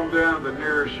hustled on down to the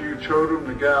nearest U-totem.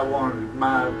 The guy wanted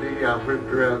my ID. I whipped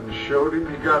her out and showed him.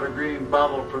 He got a green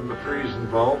bottle from the freezing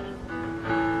vault.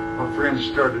 My friends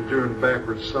started doing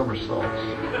backward somersaults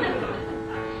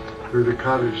through the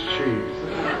cottage cheese.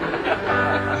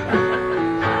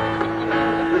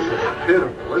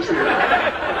 Pitiful. This is a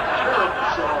terrible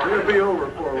song. It'll be over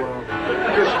for long.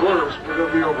 It gets worse, but it'll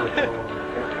be over for long.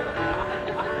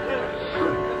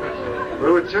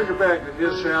 Well, we took her back to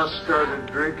his house, started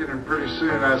drinking, and pretty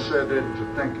soon I set into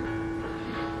thinking,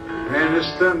 man, this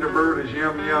Thunderbird is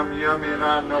yummy, yummy, yummy, and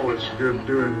I know it's good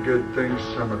doing good things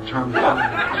from a tongue.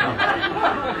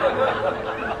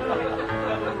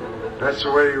 That's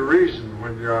the way you reason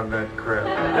when you're on that crap.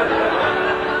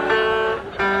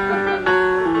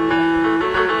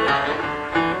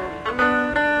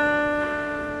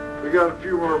 We got a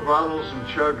few more bottles and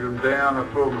chugged them down. I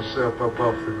pulled myself up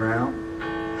off the ground.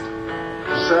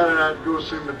 Decided I'd go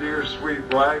see my dear sweet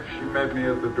wife. She met me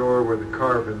at the door with a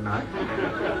carving knife.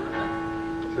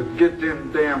 Said, get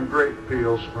them damn grape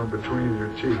peels from between your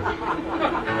teeth.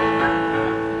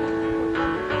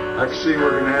 I can see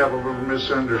we're going to have a little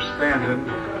misunderstanding.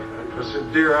 I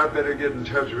said, dear, I better get in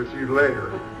touch with you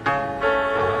later.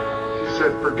 She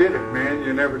said, forget it, man.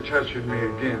 You're never touching me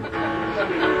again.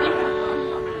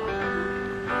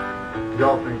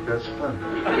 Y'all think that's funny.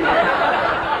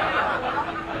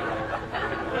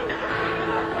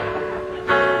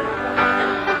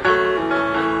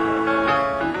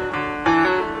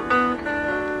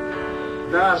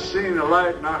 Now I seen the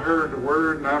light and I heard the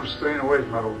word, and I'm staying away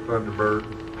from my old Thunderbird.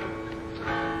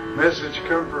 Message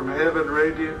come from heaven,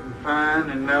 radiant and fine,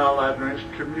 and now I drink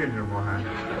communion wine.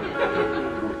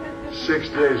 6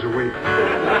 days a week.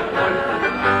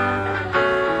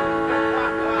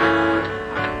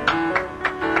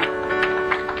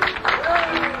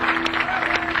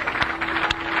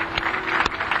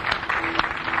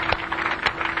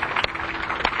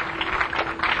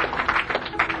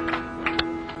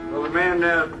 Well, the man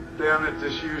down at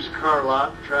this used car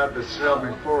lot tried to sell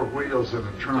me 4 wheels and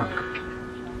a trunk.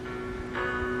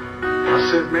 I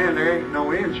said, man, there ain't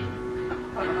no engine.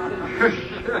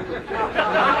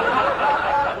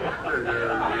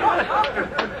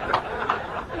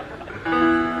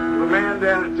 The man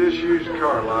down at this used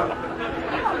car lot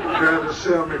tried to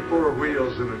sell me 4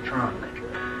 wheels and a trunk.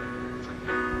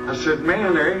 I said,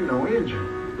 man, there ain't no engine.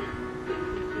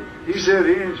 He said,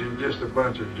 engine, just a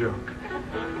bunch of junk.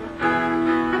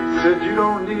 Said, you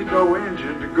don't need no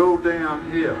engine to go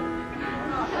downhill.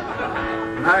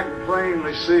 And I can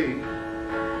plainly see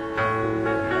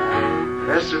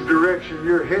that's the direction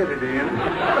you're headed in.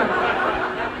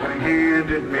 And he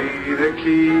handed me the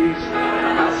keys.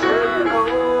 I said, no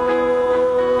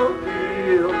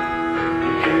deal,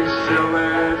 you can't sell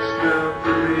that stuff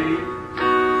to me.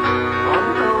 Oh,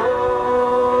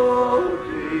 no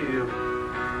deal,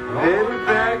 I'm headed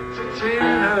back to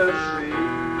Tennessee.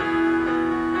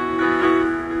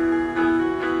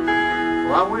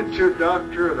 Well, I went to a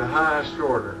doctor of the highest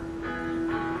order.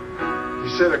 He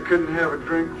said I couldn't have a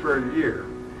drink for a year.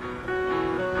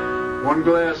 1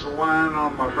 glass of wine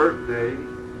on my birthday,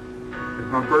 if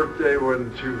my birthday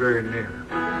wasn't too very near.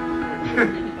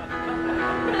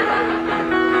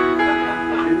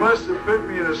 He must have put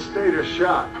me in a state of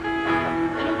shock.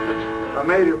 I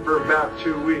made it for about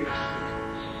 2 weeks.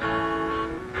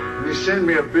 And he sent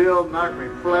me a bill, knocked me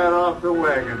flat off the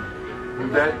wagon,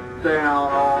 and back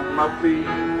down on my feet.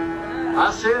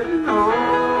 I said, no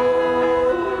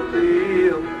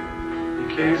deal, you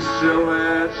can't sell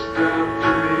that stuff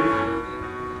to me.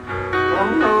 Oh,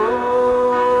 no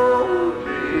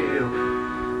deal,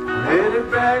 I'm headed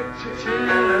back to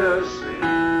Tennessee.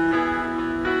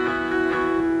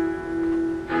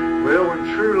 Well, when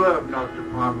true love knocked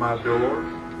upon my door,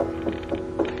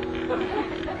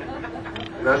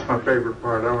 that's my favorite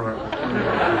part. I want to.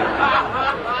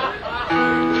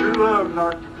 True love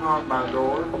knocked upon my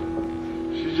door.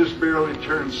 She just barely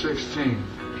turned 16.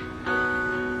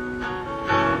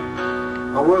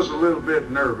 I was a little bit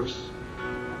nervous,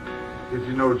 if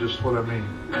you know just what I mean.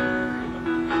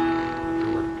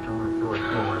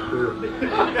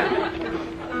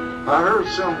 I heard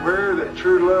somewhere that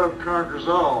true love conquers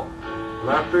all,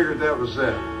 but I figured that was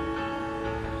that.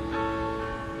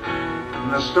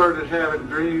 And I started having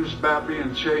dreams about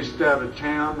being chased out of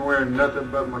town wearing nothing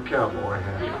but my cowboy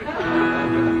hat.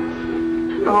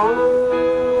 No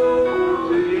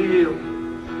deal,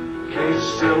 can't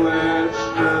sell that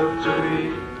stuff to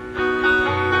me.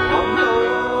 Oh, no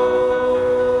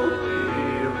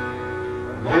deal,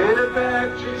 I'm headed back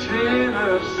to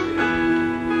Tennessee.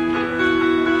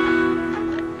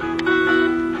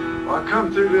 Well, I come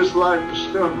through this life a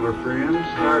stumbler, friends,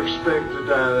 and I expect to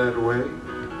die that way.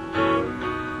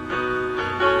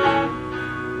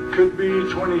 Could be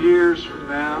 20 years from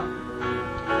now.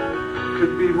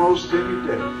 Could be most any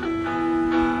day.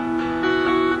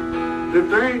 If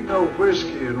there ain't no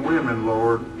whiskey and women,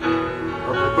 Lord,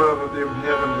 up above them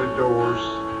heavenly doors,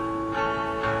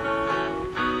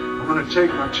 I'm going to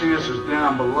take my chances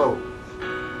down below.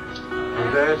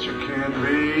 Of that you can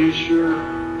be sure.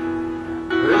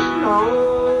 There's no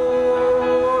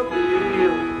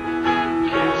deal,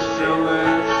 can't sell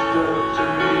that stuff to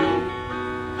me.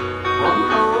 Oh,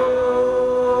 no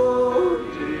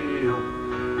deal,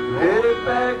 headed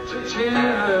back to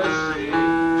Tennessee.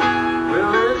 Well,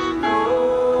 there's no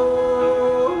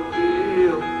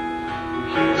deal, you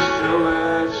can't sell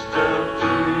that stuff to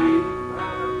me.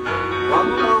 Oh,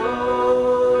 no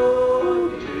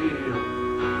deal,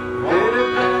 headed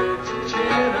back to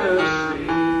Tennessee.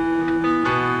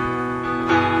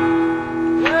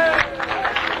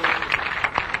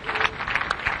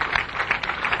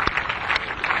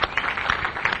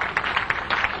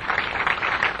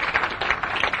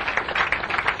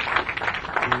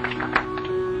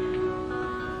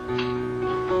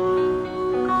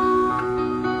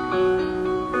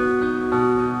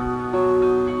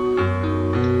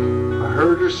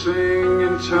 Sing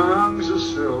in tongues of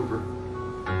silver.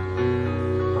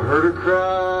 I heard her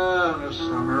cry in a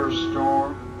summer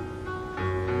storm.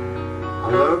 I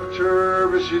loved her,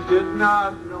 but she did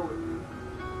not know it,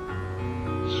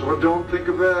 so I don't think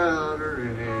about her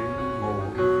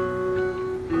anymore.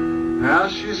 Now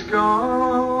she's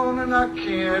gone and I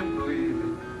can't believe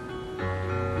it.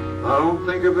 I don't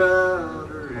think about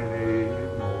her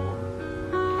anymore.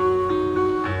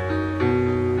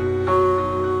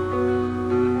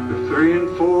 3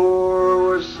 and 4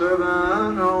 were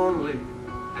 7 only.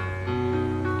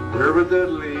 Where would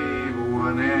that leave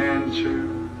 1 and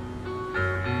 2?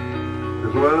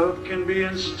 If love can be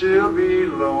and still be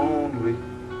lonely,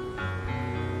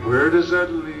 where does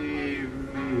that leave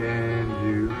me and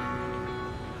you?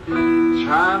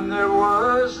 Time there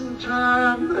was and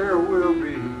time there will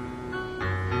be.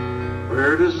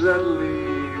 Where does that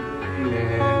leave me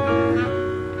and you?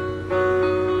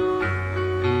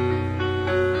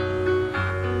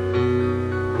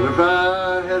 If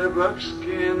I had a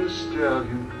buckskin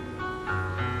stallion,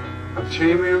 I'd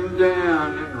tame him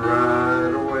down and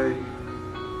ride away.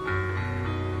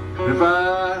 And if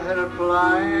I had a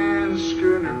flying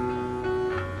schooner,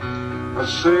 I'd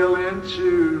sail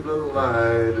into the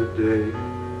light of day.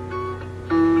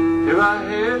 If I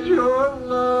had your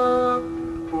love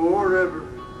forever,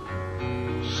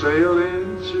 sail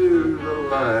into the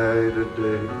light of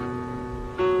day.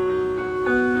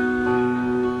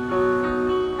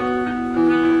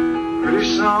 Pretty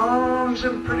songs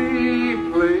and pretty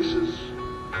places,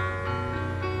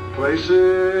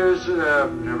 places that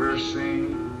I've never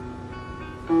seen.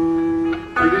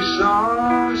 Pretty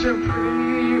songs and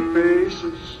pretty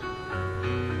faces,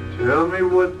 tell me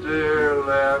what their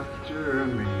laughter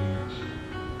means.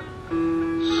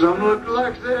 Some look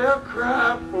like they'll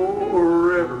cry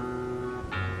forever,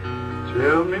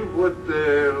 tell me what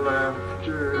their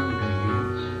laughter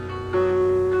means.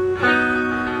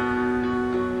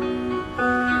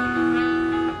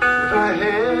 If I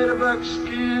had a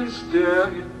buckskin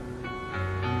stallion,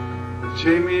 I'd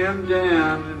tame him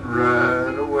down and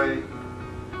ride away.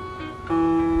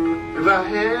 If I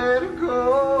had a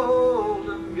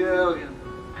golden galleon,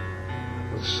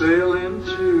 I'd sail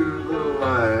into the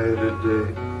light of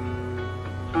day.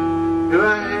 If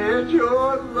I had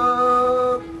your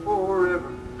love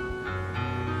forever,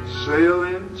 sail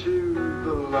into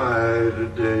the light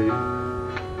of day.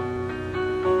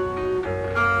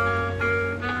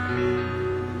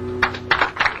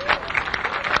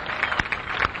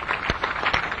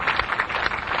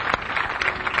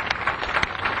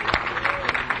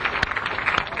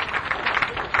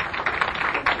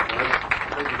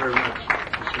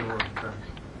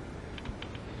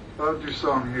 I'll do a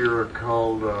song here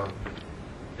called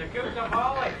Tecumseh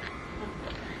Valley.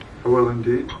 I will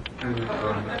indeed, and if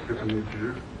I need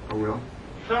to, I will.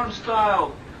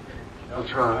 Turnstyled. I'll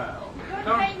try.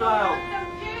 Turnstyled.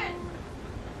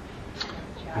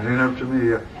 It ain't up to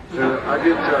me. I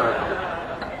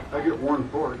get 1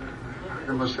 for it.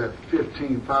 I must have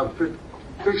 15, 5,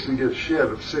 fixing to get a shed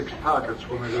of 6 pockets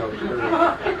when I go upstairs.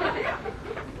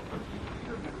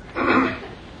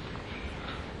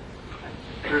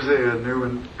 Here's a new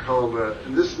one called,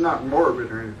 and this is not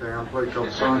morbid or anything. I'm playing a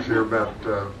couple songs here about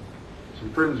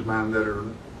some friends of mine that are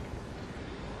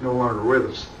no longer with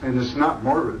us, and it's not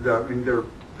morbid. I mean, they're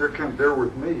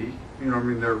with me. You know, I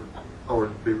mean, they're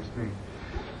always be with me.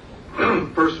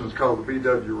 First one's called the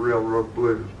BW Railroad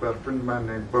Blues, about a friend of mine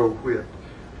named Bo Whitt,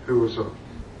 who was a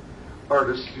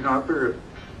artist. You know, I figured,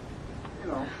 you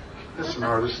know, that's an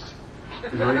artist.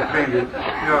 You know, he painted.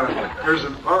 You know, there's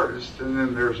an artist, and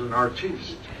then there's an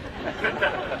artiste. You know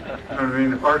what I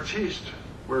mean? Artistes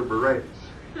wear berets.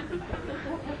 You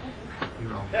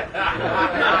know,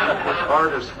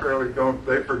 artists really don't.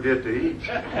 They forget to eat.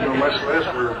 You know, much less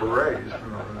wear berets. You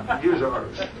know, he was an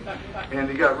artist, and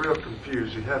he got real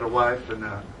confused. He had a wife, and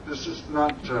this is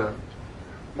not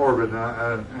morbid, and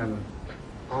I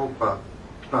hope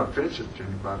it's not offensive to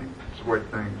anybody. It's the way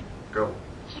things go.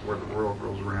 It's the way the world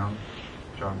goes around.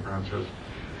 John Brown says,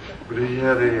 but he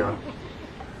had a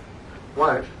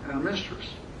wife and a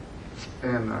mistress,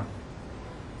 and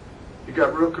he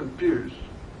got real confused.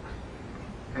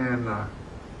 And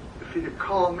if he'd have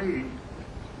called me,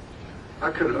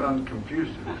 I could have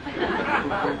unconfused him.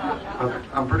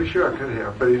 I'm pretty sure I could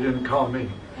have, but he didn't call me.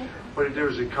 What he did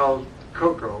was he called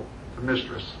Coco, the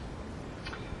mistress,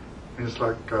 and it's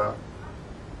like,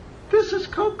 "This is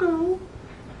Coco.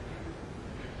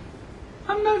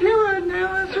 I'm not here right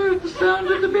now. I heard the sound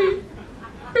of the beep,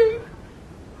 beep,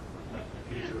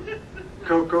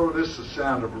 Loco, this is the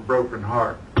sound of a broken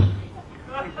heart.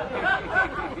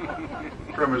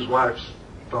 From his wife's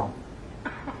phone.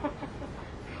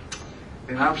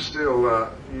 And I'm still,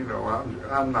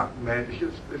 I'm not mad.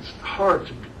 It's hard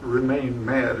to remain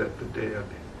mad at the dead.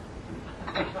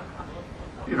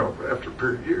 After a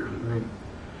period of years. I mean,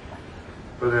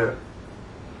 but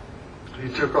he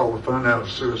took all the fun out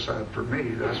of suicide for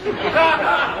me. That's what.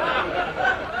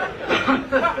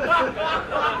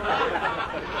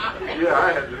 Yeah,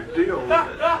 I had to deal with it.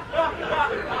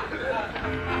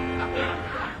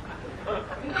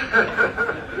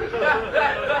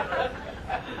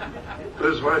 But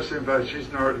his wife's invited. She's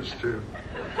an artist too.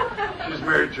 She's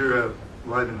married to a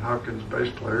Lightning Hopkins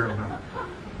bass player, and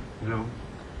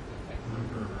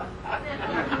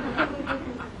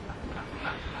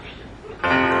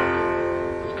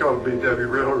it's called BW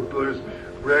Railroad Blues.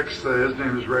 Rex, his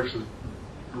name is Rex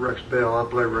Belle. I'll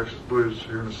play Rex's Blues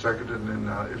here in a second, and then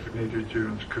if it needed you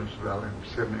in Tecumseh Valley in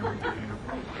 70, we get him.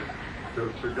 So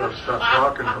we've got to stop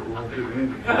talking or we won't get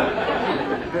anything.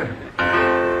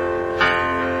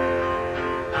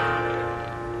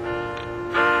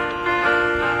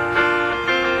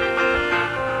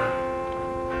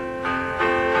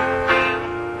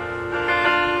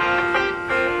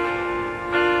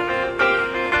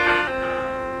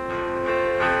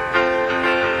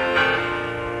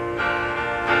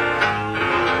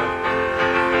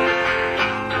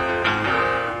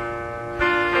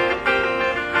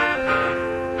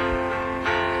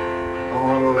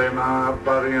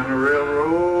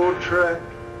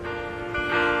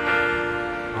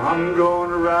 I'm going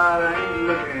to ride, I ain't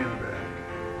looking back.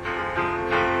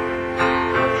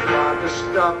 I tried to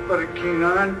stop, but I can't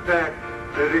unpack.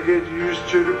 Better get used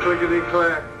to the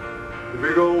clickety-clack, the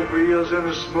big old wheels and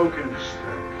the smoking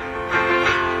stack.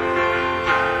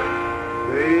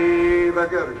 Babe, I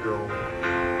gotta go.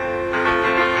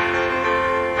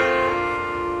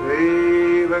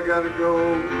 Babe, I gotta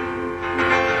go.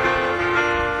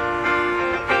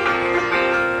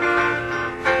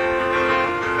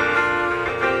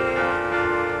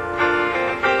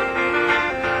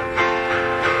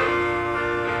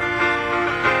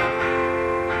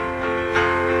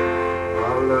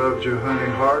 Your honey,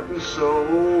 heart, and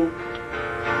soul.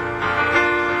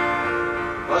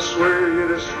 I swear you're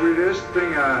the sweetest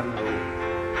thing I know.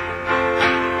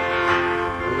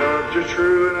 I loved you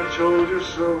true and I told you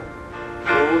so.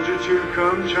 Told you to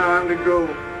come time to go.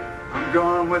 I'm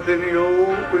gone with any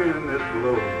old wind that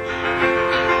blows.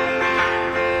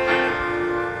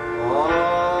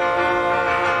 Oh,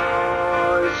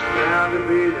 it's bound to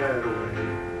be that way.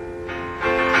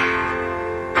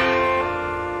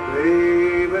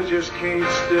 I just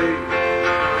can't stay.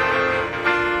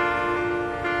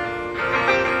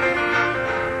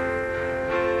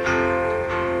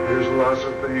 There's lots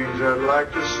of things I'd like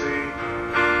to see,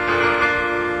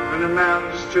 from the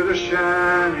mountains to the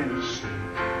shining sea,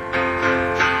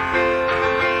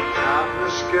 top of the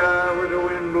sky where the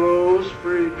wind blows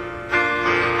free,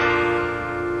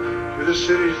 to the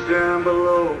cities down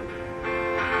below.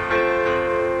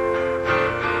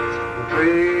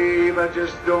 Babe, I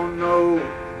just don't know.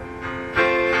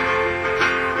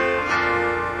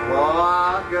 Oh,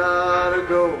 I gotta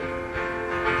go.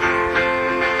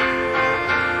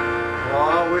 Oh,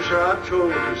 I wish I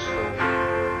told you so.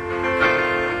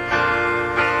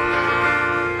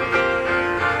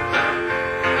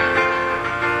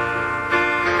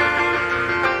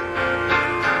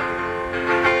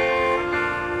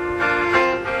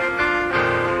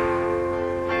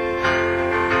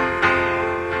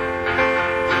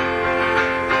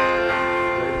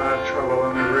 Lay my trouble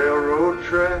on the railroad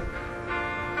track.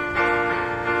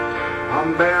 I'm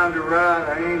bound to ride,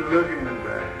 I ain't looking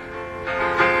back.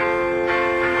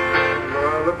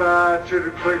 Lullaby to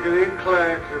the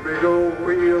clickety-clack, the big old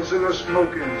wheels in a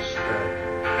smoking stack.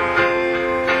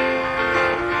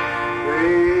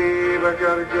 Babe, I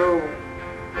gotta go.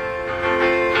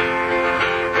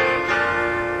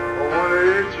 I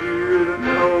wanted you to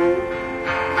know.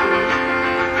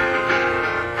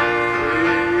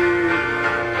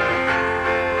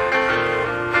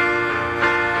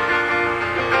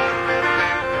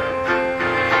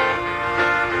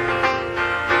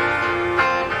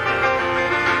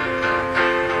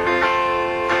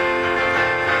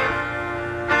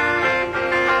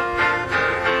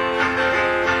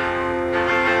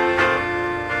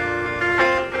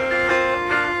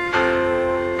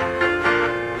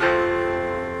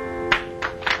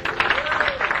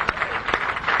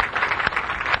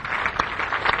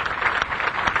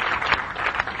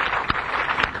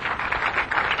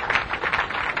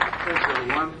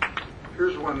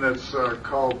 Here's one that's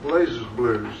called Blazes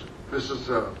Blues. This is,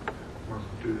 we'll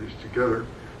do these together.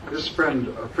 This friend,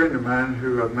 a friend of mine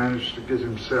who managed to get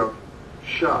himself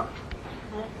shot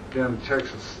down in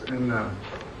Texas, and I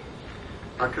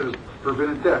could have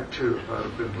prevented that too if I'd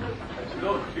have been here.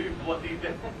 No, you bloody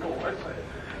devil.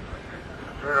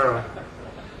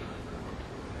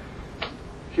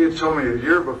 He had told me a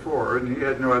year before, and he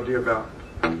had no idea about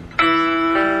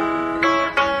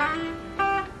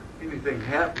anything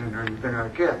happening or anything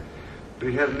like that. But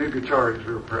he had a new guitar he was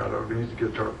real proud of. He's a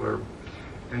guitar player,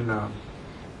 and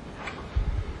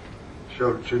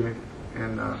showed it to me.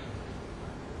 And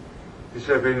he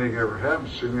said, if anything ever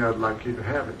happens to me, I'd like you to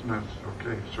have it. And I said,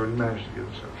 okay. So he managed to get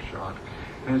himself shot.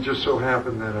 And it just so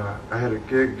happened that I had a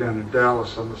gig down in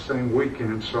Dallas on the same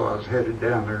weekend, so I was headed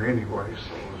down there anyway.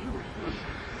 So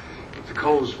it's the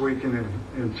coldest weekend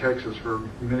in Texas for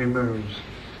many moons.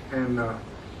 And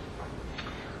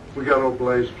we got old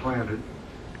Blaze planted,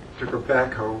 took a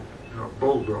backhoe, a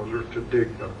bulldozer to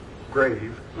dig the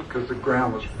grave because the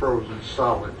ground was frozen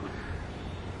solid,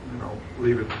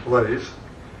 leave it to Blaze.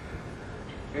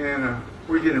 And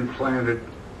we get him planted,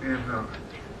 and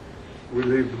we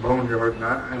leave the boneyard, and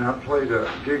I played a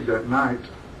gig that night,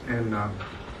 and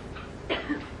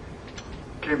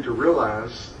came to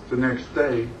realize the next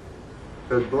day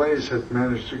that Blaze had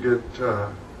managed to get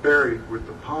buried with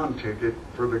the pawn ticket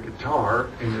for the guitar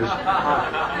in his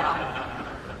pocket.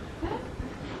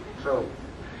 So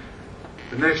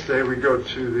the next day we go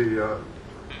to the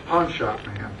pawn shop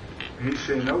man, and he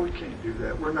said, no, we can't do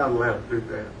that. We're not allowed to do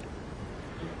that.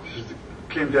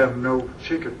 Came down with no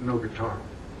ticket, no guitar.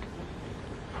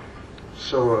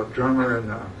 So a drummer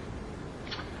and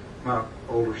my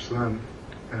older son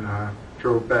and I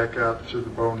drove back out to the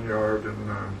boneyard,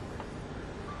 and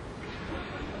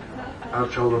I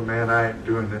told him, man, I ain't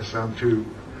doing this. I'm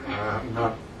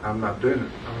not doing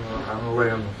it. I'm gonna lay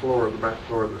on the floor, the back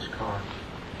floor of this car.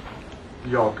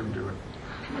 Y'all can do it.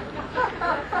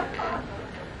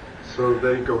 So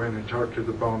they go in and talk to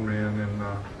the bone man, and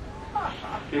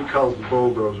he calls the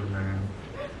bulldozer man.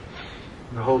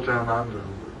 And the whole time I'm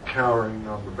cowering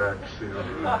on the back seat.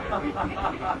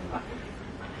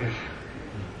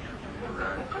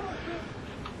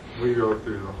 We go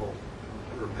through the whole,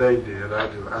 or they did,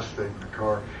 I stayed in the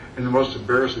car. And the most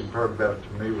embarrassing part about it to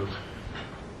me was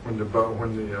when the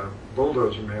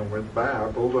bulldozer man went by.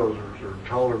 Bulldozers are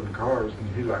taller than cars,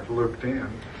 and he looked in.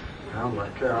 And I'm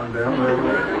cowering down there.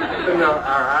 And our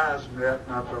eyes met,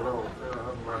 and I thought,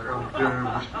 I'm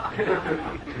doomed.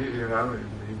 I don't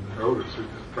even notice. He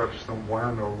just touched some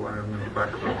wino laying in the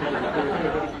back of the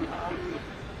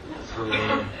So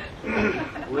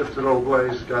lifted old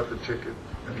Blaze, got the ticket,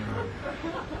 and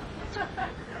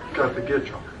got the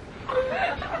guitar.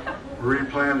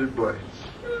 Replanted Blaze.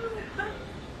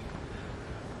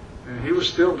 And he was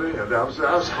still dead. I was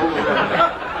holding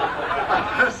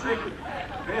that. I was thinking,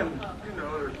 man,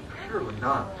 surely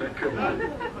not. That couldn't be.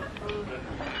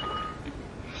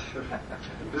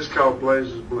 This is called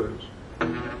Blaze's Blues.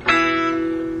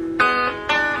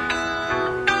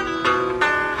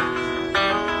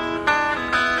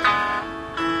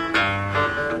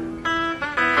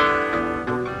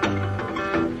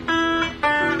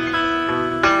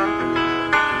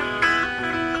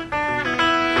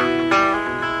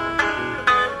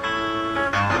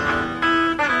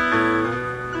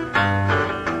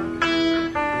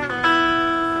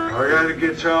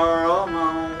 Guitar all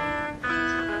my own,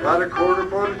 about a quarter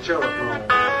for the telephone.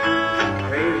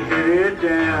 Ain't hit it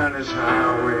down this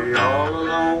highway all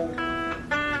alone. 1,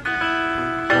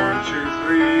 2,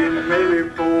 3, and maybe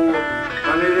 4.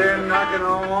 Honey, they're knocking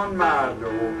on my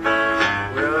door.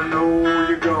 Well, I know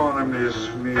you're gonna miss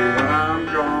me when I'm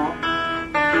gone.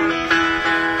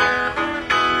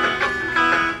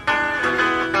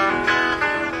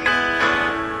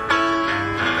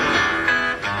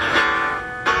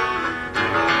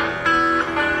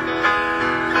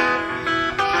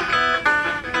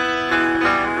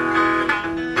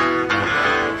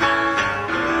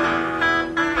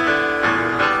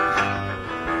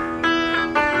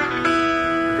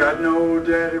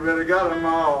 Daddy, but I got them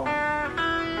all.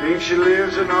 Think she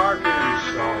lives in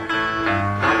Arkansas.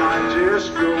 I might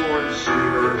just go and see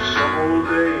her some old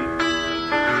day.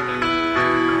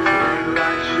 Ain't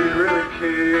like she really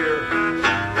care.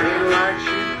 Ain't like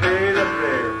she paid up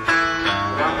there.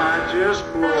 I might just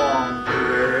blow on through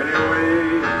there anyway.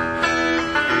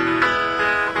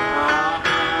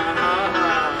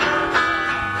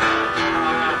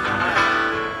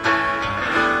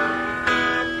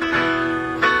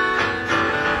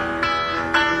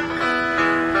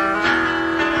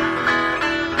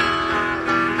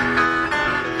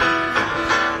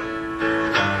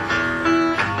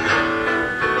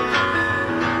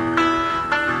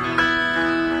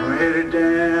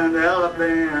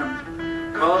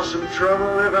 cause some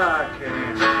trouble if I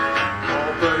can.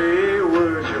 Oh, buddy,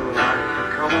 would you like to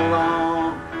come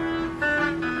along?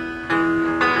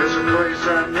 There's a place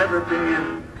I've never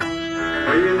been,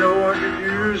 where you know I could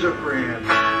use a friend.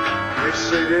 They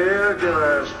say they'll give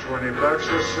us $20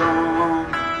 a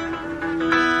song.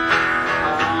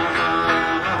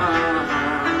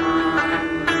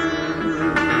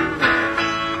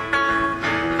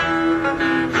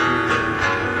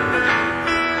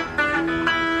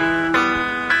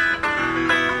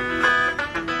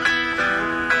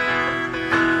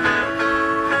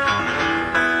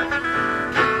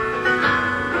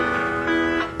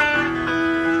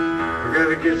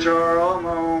 Guitar on my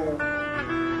own,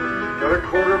 got a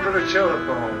quarter for the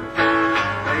telephone,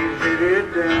 ain't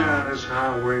headed down this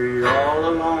highway all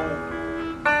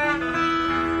alone. 1,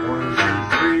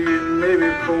 2, 3, and maybe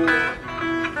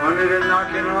 400 and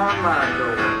knocking on my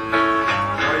door.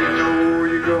 Oh, you know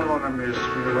you're gonna miss me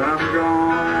when I'm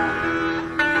gone.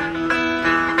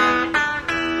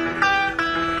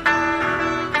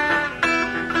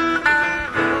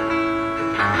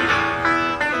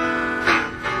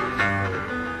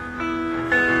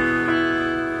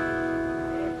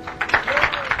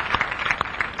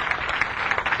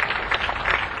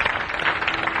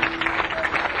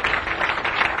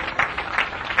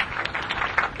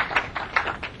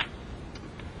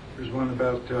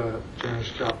 Janis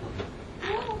Joplin.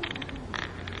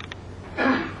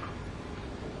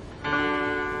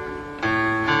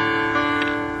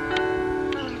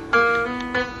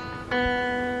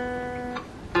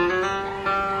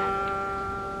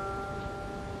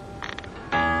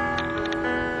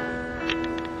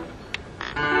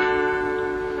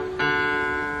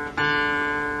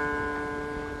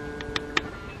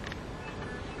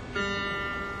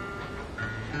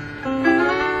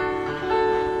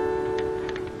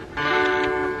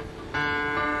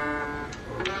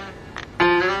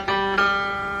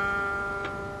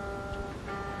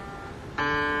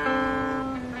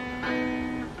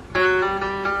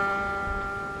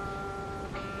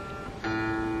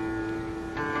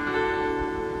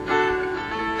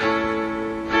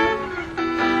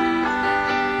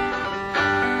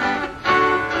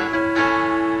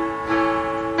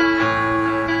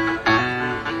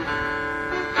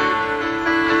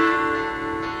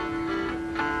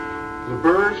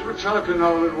 Talking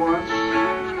all at once,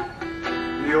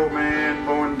 the old man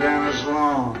mowing down his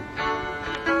lawn.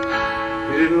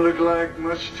 He didn't look like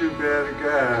much too bad a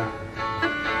guy.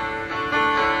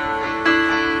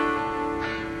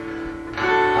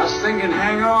 I was thinking,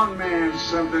 hang on man,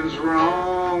 something's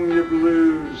wrong. Your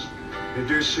blues, they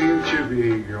do seem to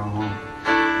be gone.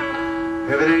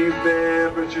 Heaven ain't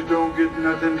bad, but you don't get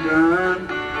nothing done.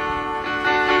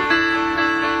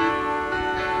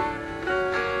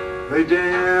 Lay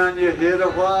down your head a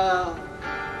while,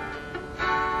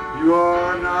 you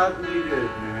are not needed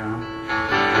now.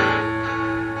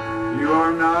 You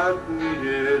are not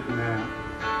needed now.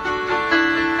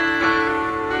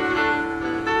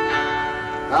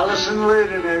 Allison laid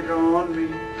an egg on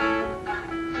me,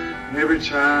 and every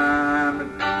time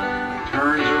it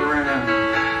turns around,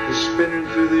 it's spinning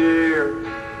through the air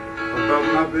above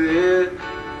my bed.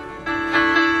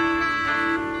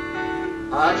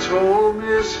 I told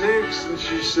Miss Hicks and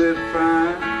she said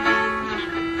fine,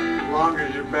 as long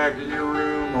as you're back in your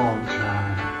room on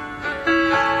time.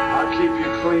 I'll keep you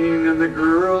clean and the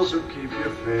girls will keep you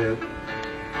fed.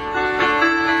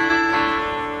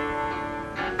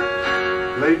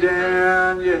 Lay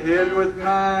down your head with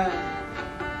mine,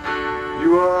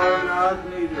 you are not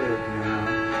needed now.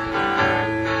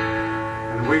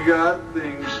 And we got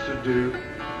things to do.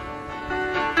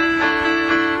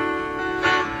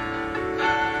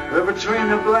 But between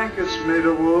the blankets made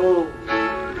of wool,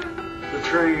 the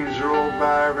trains roll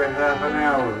by every half an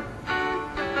hour,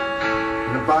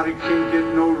 and the body can't get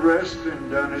no rest,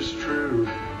 and done is true.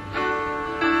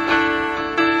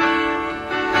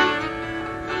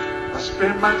 I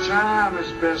spend my time as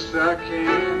best I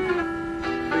can,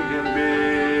 thinking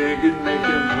big and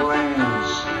making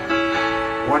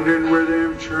plans, wondering where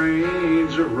them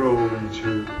trains are rolling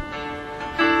to.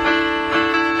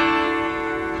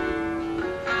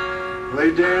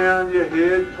 Lay down your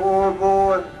head, poor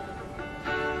boy,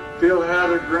 feel how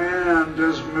the ground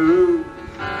does move,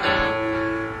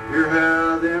 hear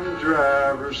how them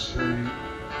drivers sing.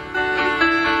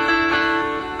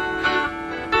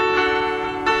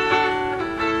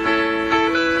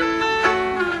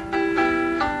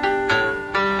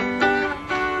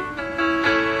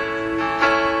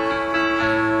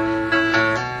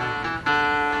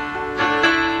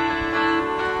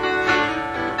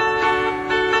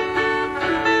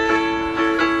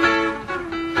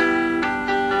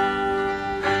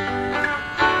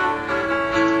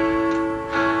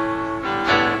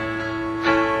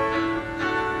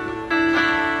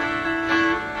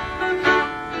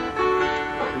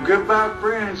 about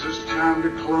friends, it's time to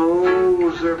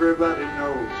close. Everybody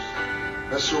knows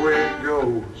that's the way it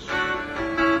goes.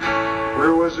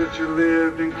 Where was it you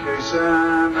lived in case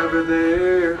I'm ever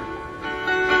there?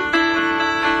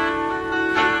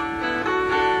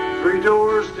 3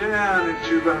 doors down and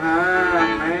 2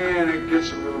 behind. Man, it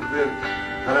gets a little bit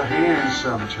out of hand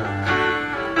sometimes.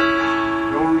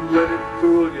 Don't let it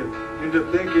fool you into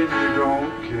thinking you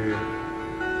don't care.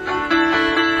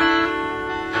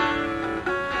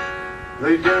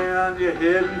 Lay down your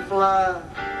head and fly.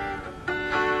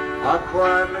 I'll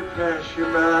quietly pass you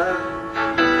by.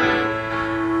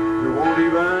 You won't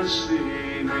even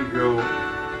see me go.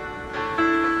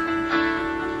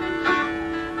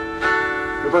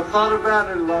 If I thought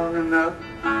about it long enough,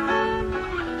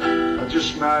 I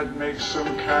just might make some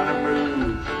kind of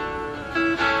move.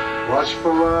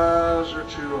 Watchful eyes are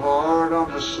too hard on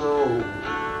the soul.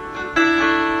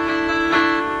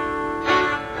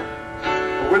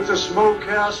 With the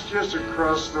smokehouse just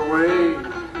across the way,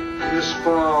 this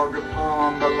fog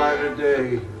upon the light of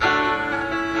day,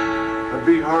 I'd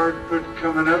be hard put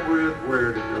coming up with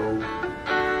where to go.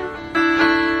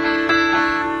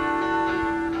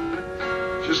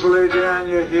 Just lay down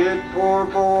your head, poor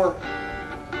boy.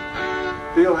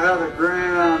 Feel how the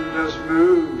ground does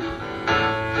move.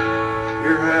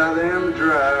 Hear how them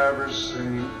drivers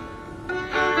sing.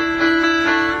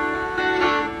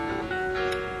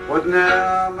 What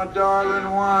now, my darling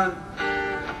one?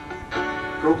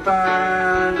 Go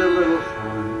find a little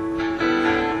fun.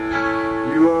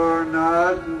 You are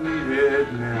not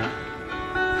needed now.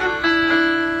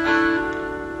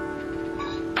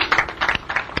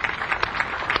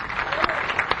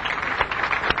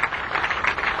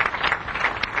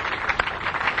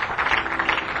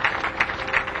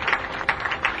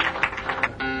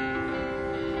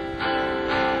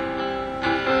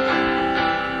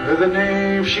 The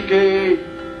name she gave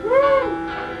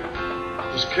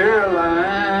was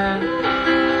Caroline,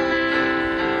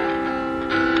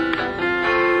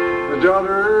 the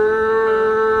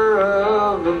daughter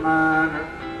of the miner.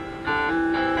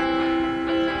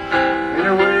 And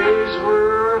her ways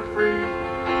were free,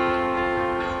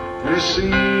 and it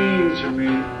seemed to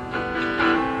me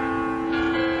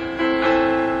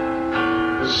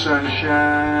the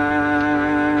sunshine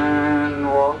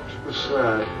walked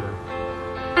beside her.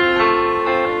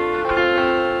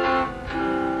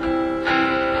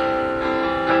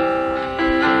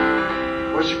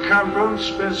 She come from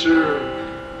Spencer,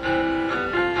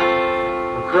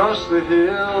 across the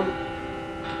hill.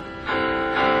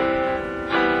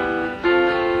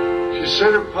 She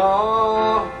said her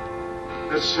pa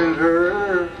had sent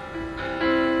her,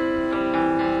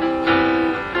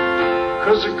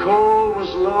 'cause the cold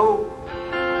was low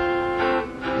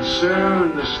and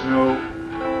soon the snow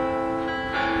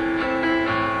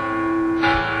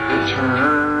would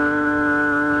turn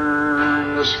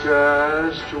the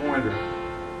skies to winter.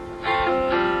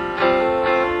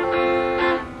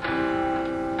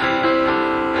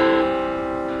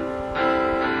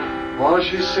 Well,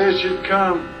 she said she'd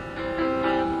come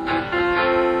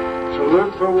to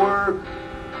look for work.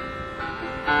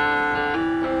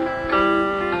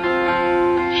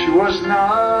 She was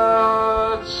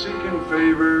not seeking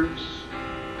favors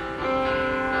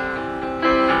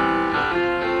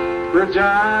for a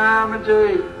dime a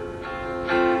day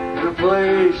and a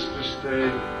place to stay.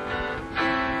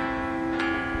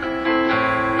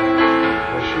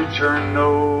 Well, she turned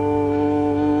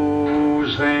those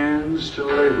hands to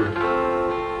labor.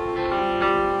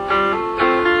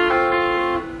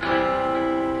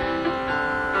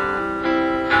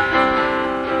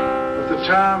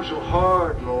 Times are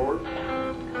hard, Lord,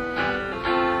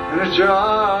 and the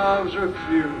jobs are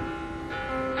few.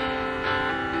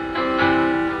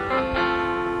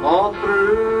 All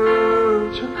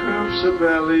through Tecumseh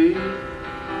Valley,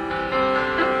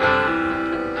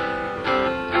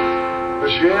 but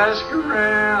she asked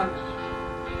around,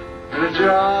 and the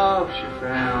job she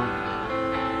found,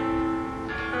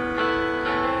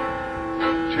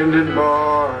 tending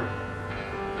bar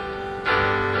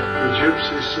for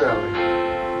Gypsy Sally.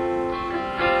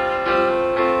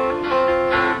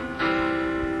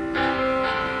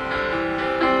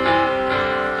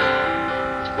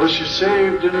 Well, she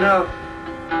saved enough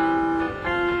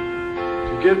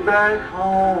to get back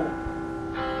home.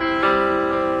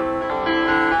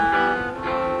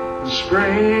 And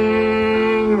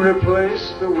spring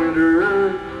replaced the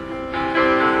winter,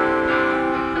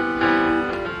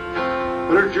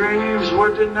 but her dreams were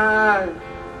denied.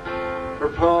 Her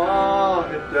pa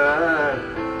had died.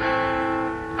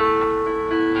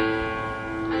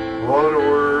 What a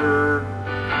word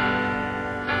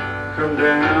come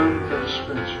down from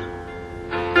Spencer.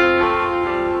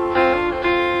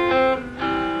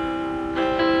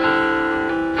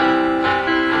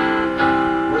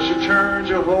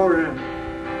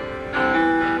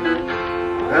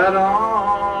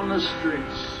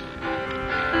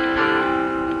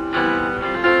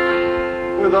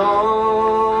 with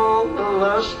all the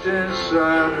lust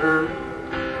inside her.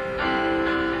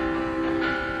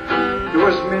 There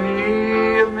was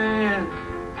many a man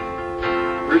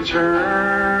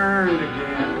returned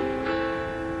again,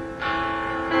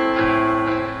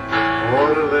 or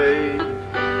to lay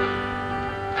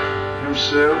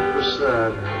himself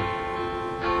beside her.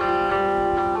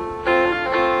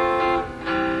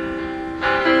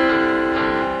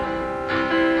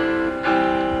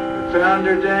 Found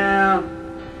her down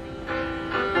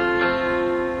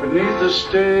beneath the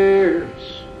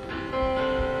stairs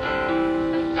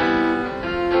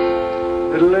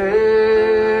that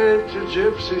led to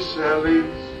Gypsy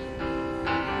Sally's.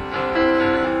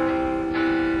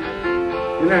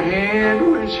 In her hand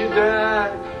when she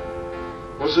died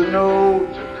was a note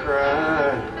that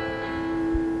cried,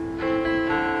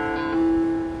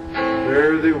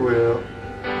 "Fare thee well,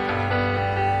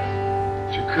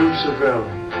 Tecumseh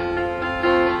Valley."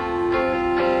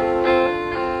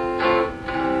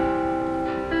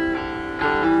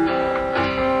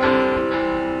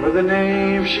 The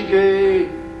name she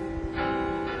gave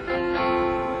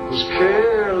was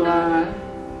Caroline,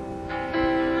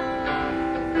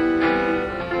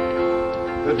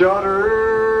 the daughter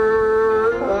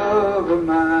of a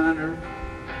miner,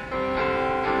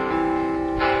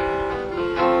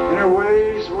 and her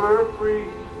ways were free,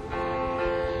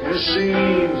 and it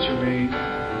seemed to me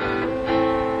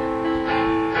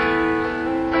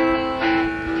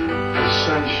the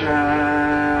sunshine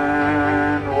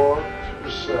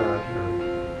beside her.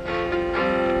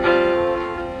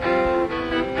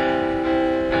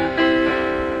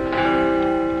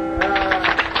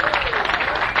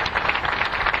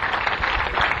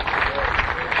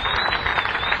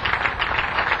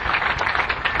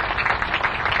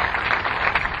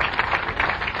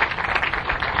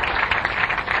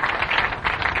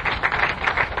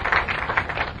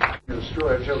 The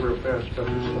story I tell real fast about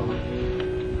this song.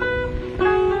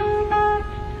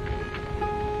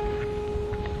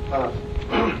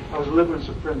 I was living with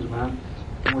some friends of mine,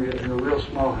 and we in a real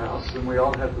small house, and we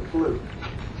all had the flu.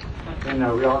 And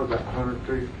we all had about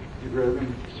 103 degree,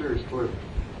 serious flu.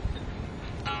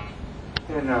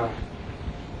 And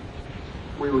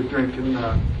we were drinking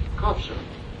cough syrup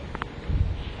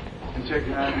and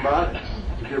taking antibiotics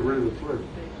to get rid of the flu.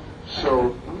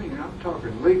 So, I mean, I'm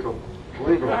talking legal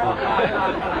cough.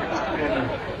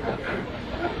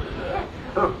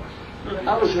 And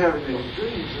I was having these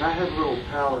dreams, and I had a little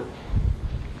pallet.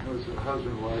 It was a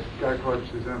husband and wife, a guy called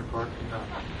Susanna Park.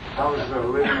 I was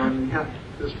living on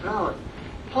this pallet.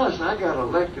 Plus, I got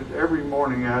elected every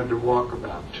morning. I had to walk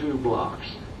about 2 or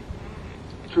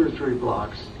 3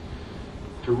 blocks,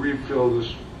 to refill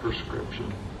this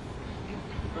prescription.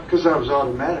 Because I was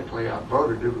automatically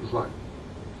outvoted. It was like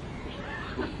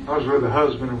I was with a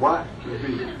husband and wife. It'd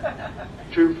be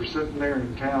 2 for sitting there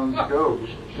in town goes.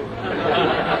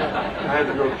 I had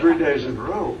to go 3 days in a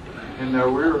row, and we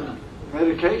were on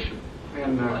medication.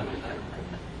 And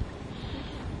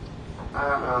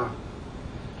I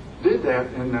did that,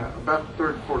 and about the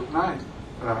 3rd or 4th night,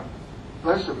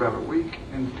 lasted about a week.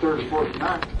 And the 3rd or 4th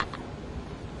night,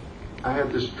 I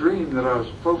had this dream that I was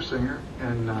a folk singer,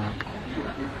 and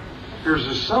here's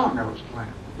this song I was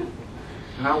playing.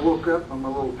 And I woke up on my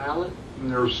little pallet,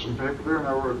 and there was some paper there, and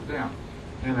I wrote it down.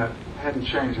 And I hadn't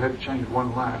changed. I had to change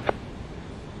one line.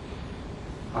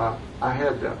 I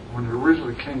had, when it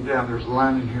originally came down, there's a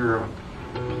line in here,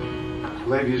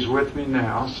 "Lady's with me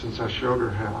now, since I showed her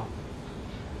how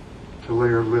to lay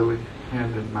her lily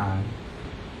hand in mine."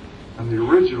 And the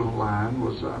original line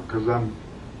was, because I'm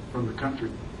from the country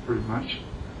pretty much,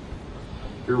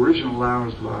 the original line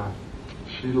was,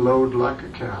 "She lowed like a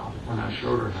cow when I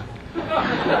showed her how."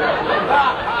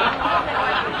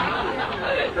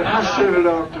 And I sent it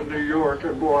off to New York,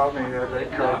 and boy, I mean, they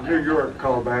called, New York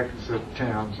called back and said,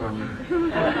 "Towns, I mean,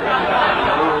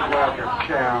 lowed like a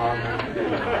cow." I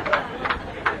mean,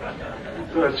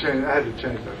 so I had to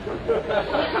change that.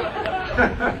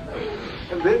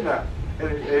 And then,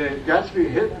 it got to be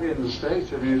hitting me in the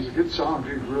States. I mean, it was a good song.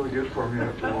 It was really good for me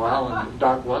after a while. And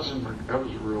Doc Watson, that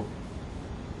was a real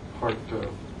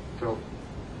heartfelt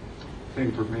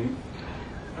thing for me.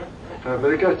 But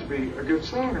it got to be a good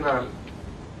song, and I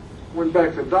went back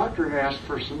to the doctor and asked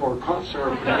for some more cough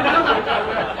syrup.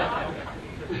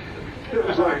 It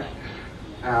was like,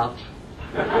 out.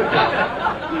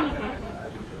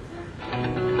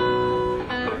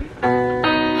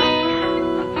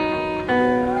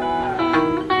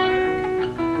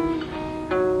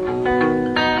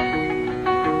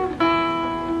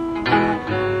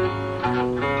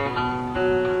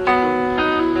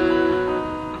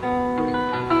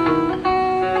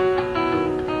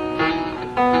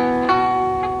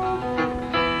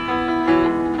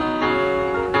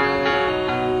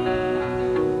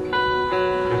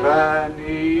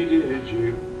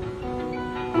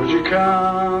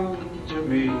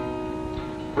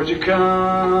 would you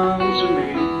come to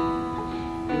me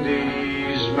and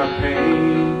ease my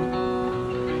pain?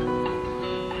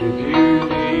 If you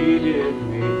needed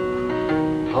me,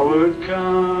 I would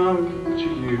come to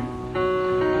you.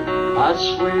 I'd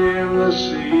swim the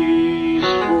seas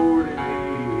for to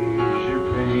ease your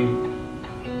pain.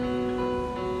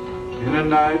 In a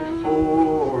night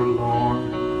forlorn,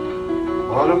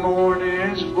 while the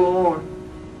morning's born,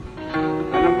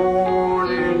 and the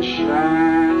morning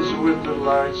shines with the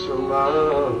lights of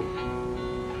love,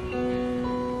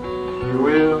 you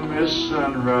will miss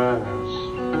sunrise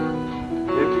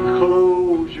if you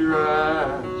close your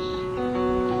eyes.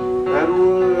 That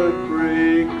would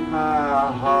break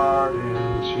my heart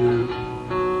in two.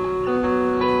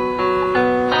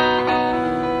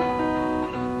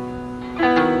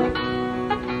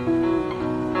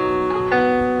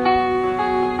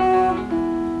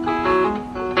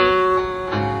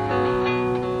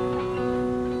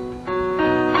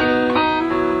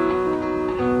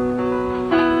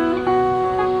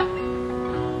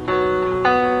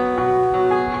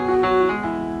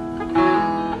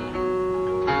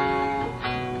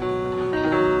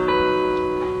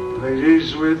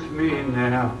 With me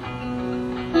now,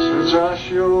 since I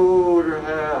showed her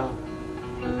how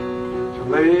to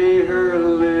lay her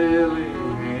lily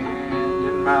hand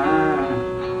in mine.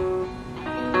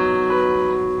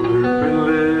 Luke and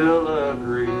Lil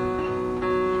agree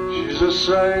she's a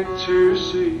sight to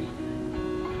see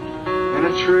and a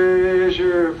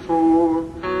treasure for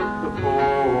the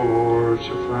poor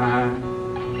to find.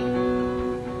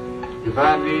 If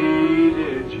I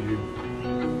needed you,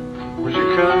 would you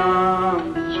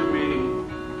come to me?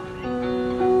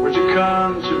 Would you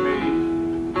come to me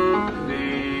and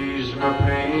ease my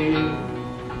pain?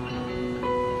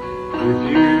 If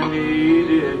you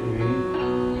needed me,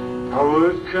 I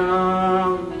would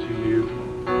come to you.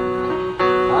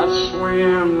 I'd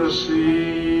swim the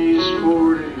seas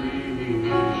for to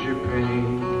ease your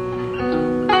pain.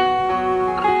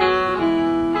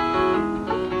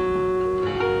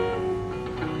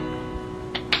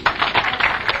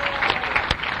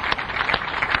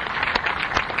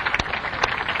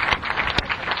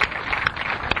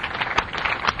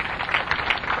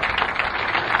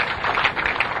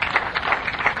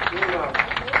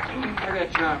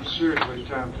 Seriously,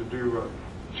 time to do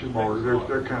two more.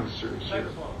 They're kind of serious here.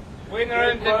 Winner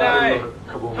in today,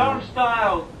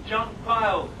 Turnstyled,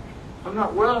 Junkpiled. I'm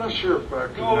not sure if I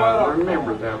can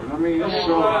remember that one. I mean, it's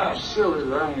so silly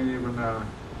that I ain't even. I'll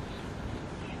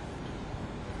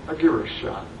give her a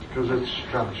shot because it's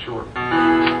kind of short.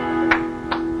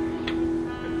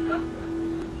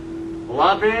 Well,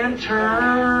 I've been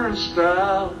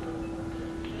turnstyled,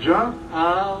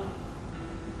 Junkpiled,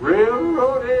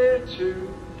 railroaded too.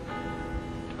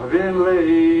 I've been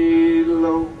laid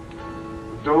low,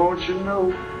 don't you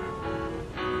know,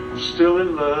 I'm still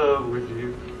in love with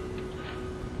you.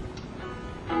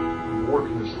 I'm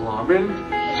working this along, been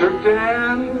took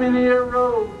down many a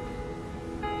road.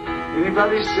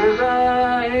 Anybody says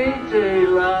I ain't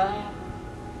daylight,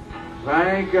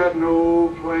 I ain't got no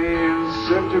plans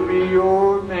except to be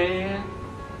your man.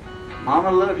 Mama,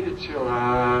 love you till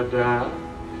I die.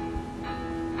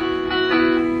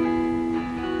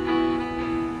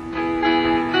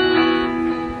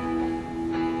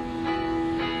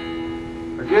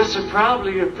 Guess I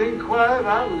probably think quite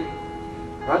oddly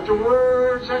about the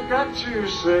words I got to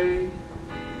say.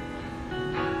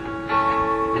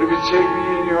 But if you take me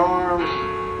in your arms,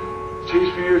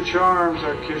 teach me your charms,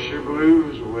 I'll kiss your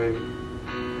blues away.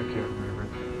 I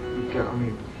can't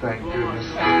remember. Thank goodness.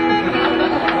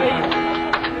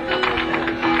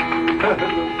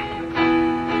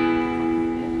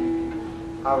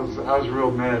 I was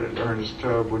real mad at Ernest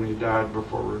Tubb when he died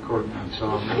before recording that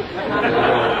song.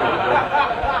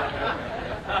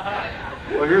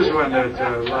 Well, here's one that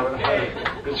a lot of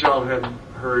that y'all hadn't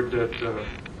heard that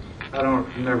I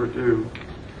never do.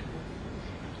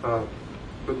 But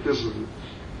this is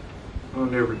I'll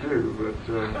never do. But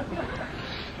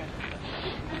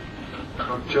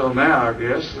until now, I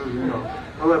guess I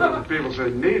love it when people say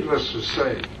 "needless to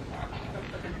say,"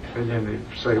 and then they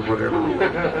say whatever.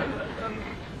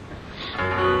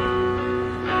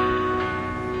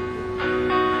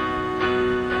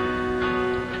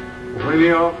 When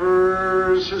he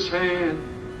offers his hand,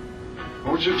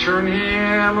 won't you turn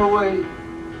him away?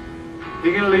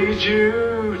 He can lead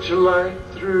you to light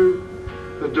through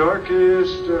the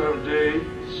darkest of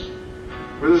days.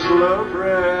 With his love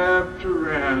wrapped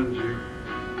around you,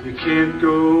 you can't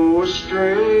go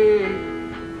astray.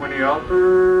 When he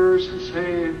offers his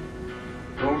hand,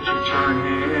 don't you turn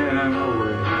him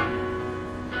away.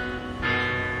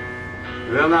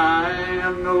 Well, I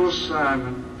am no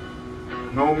Simon,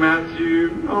 No Matthew,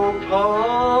 no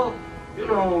Paul, it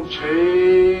don't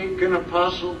take an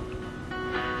apostle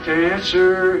to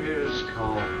answer his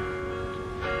call.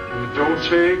 And it don't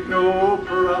take no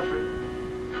prophet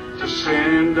to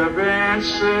stand up and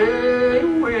say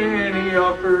when he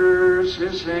offers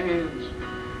his hands,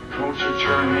 don't you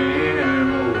turn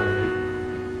him away.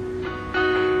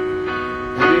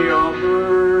 When he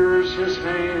offers his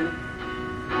hand,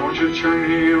 don't you turn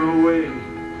him away.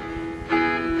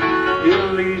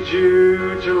 He'll lead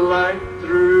you to light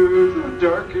through the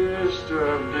darkest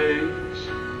of days.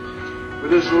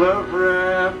 With his love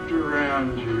wrapped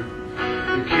around you,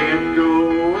 you can't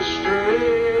go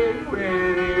astray.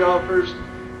 When he offers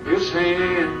his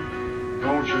hand,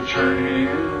 don't you turn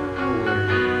him away.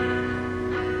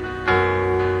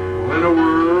 In a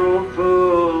world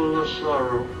full of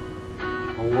sorrow,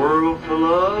 a world full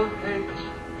of hate,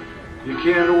 you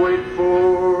can't wait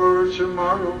for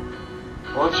tomorrow,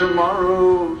 or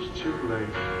tomorrow's too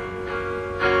late.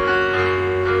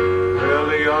 Well,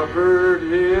 he offered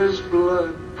his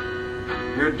blood,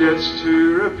 your debts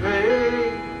to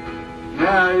repay.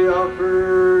 Now he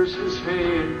offers his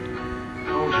hand,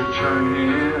 don't you turn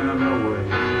him away.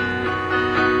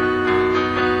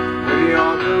 When he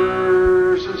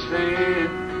offers his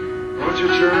hand, don't you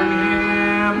turn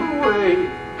him away.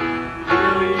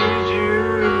 He'll lead you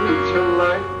to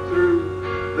light through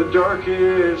the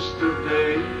darkest of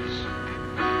days.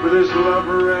 With his love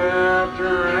wrapped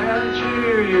around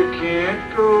you, you can't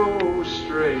go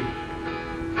straight.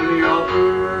 When he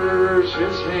offers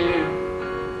his hand,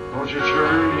 don't you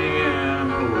turn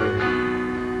him away.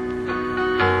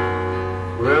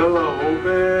 Well, I hope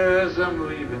as I'm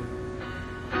leaving,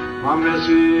 my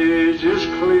message is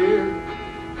clear.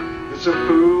 It's a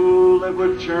fool that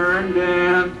would turn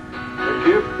down a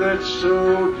gift that's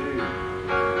so dear.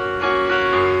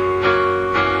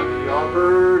 He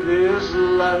offered his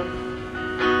life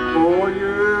for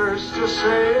yours to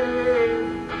save.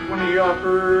 When he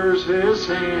offers his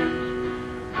hand,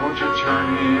 won't you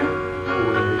turn him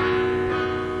away.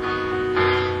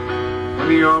 When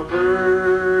he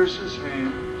offers his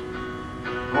hand,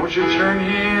 won't you turn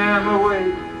him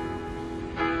away.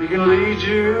 He can lead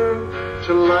you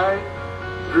to light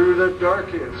through the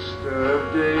darkest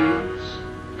of days.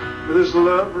 With his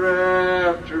love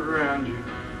wrapped around you,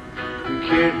 you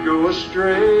can't go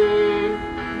astray.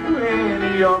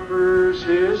 When he offers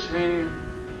his hand,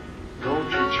 don't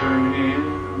you turn him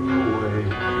away.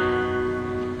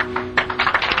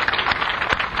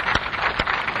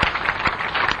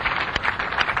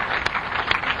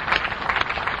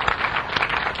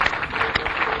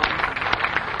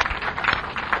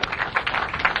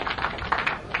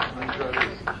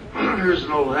 Here's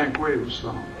an old Hank Williams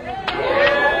song.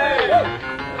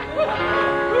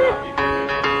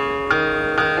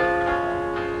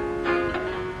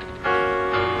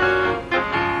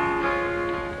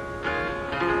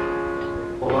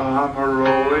 Well, I'm a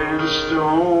rolling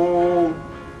stone,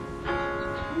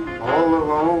 all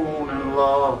alone and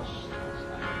lost,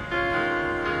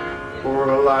 for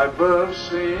a life of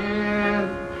sin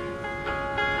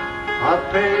I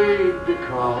paid the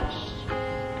cost.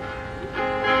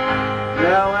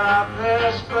 Now when I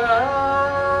pass by,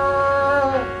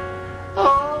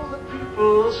 all the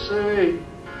people say,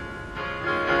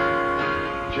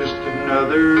 just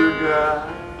another guy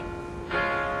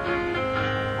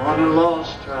on a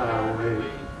lost highway.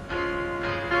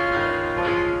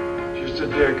 Just a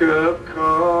deck of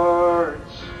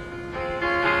cards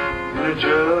and a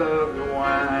jug of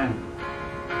wine,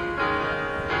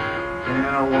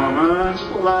 and a woman's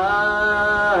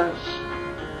lies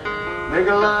make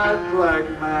a life like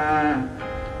mine.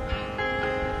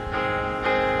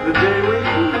 The day we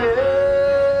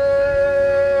met,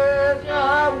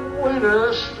 I went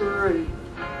astray.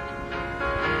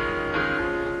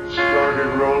 Started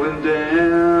rolling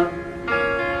down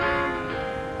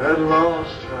that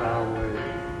lost highway.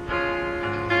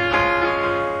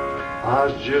 I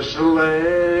was just a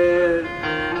lad,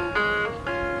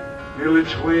 nearly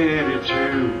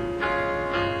 22.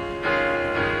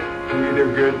 Neither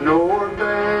good nor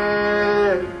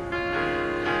bad,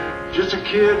 just a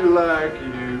kid like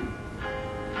you.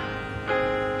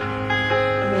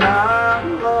 And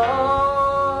I'm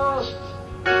lost,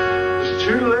 it's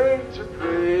too late to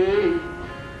pray.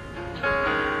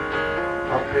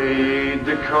 I paid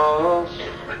the cost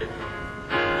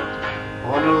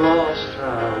on a lost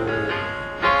highway.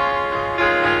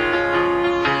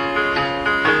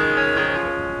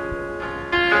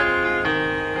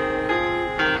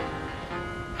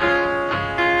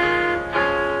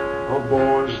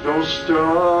 Boys don't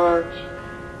start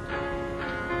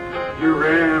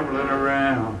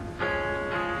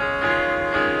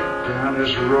down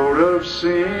this road of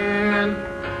sin,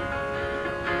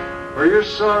 where your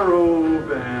sorrow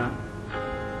bound.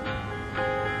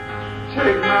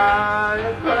 Take my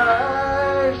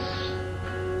advice,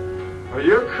 or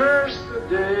you'll curse the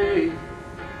day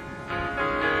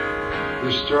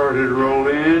you started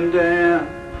rolling down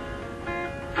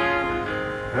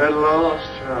that lost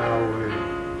highway.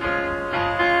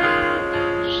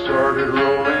 Started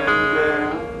rolling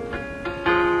down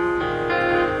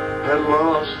that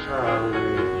lost highway.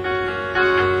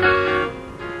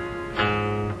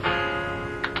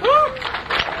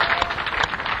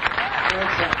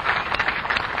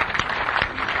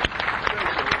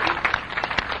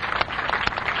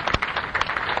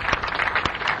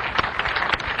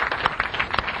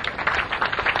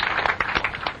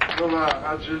 Well,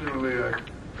 I genuinely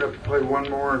got to play one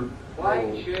more. And,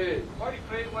 Flyin Shoes. Why do you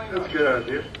play it? That's a good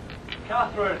idea.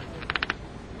 Catherine.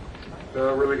 I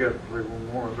really got to play one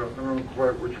more. I don't know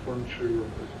quite which one to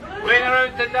Win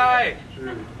around today.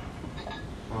 choose.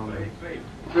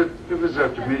 If it was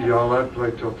up to me, y'all, I'd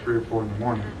play till 3 or 4 in the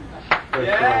morning. But,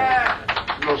 Yeah.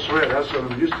 no sweat, that's what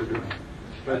I'm used to doing.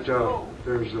 But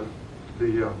there's the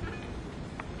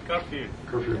curfew.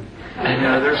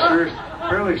 And they're serious,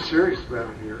 fairly serious about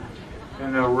it here.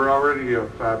 And we're already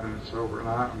 5 minutes over, and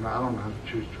I don't know how to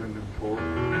choose between them 4.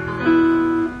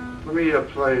 Let me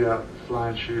play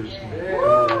Flyin Shoes. It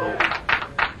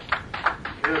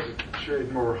has a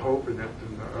shade more hope in it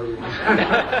than the other one.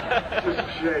 Just a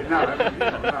shade. No, I mean,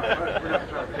 we're not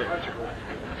talking much of it.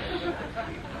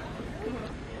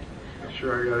 Make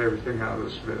sure I got everything out of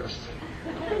this vest.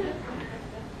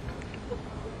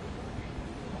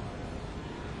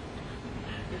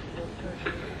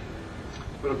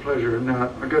 What a pleasure. And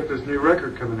I got this new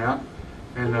record coming out,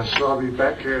 and so I'll be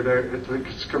back here. I think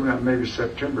it's coming out maybe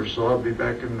September, so I'll be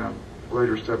back in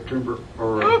later September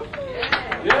or October.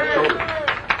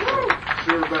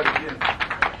 See everybody again.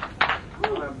 I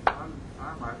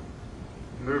might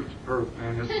move to Perth,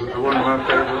 man. It's one of my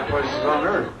favorite places on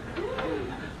earth.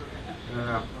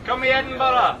 Come to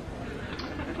Edinburgh.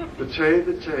 The Tay,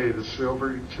 the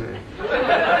silvery Tay,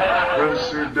 runs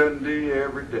through Dundee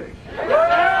every day.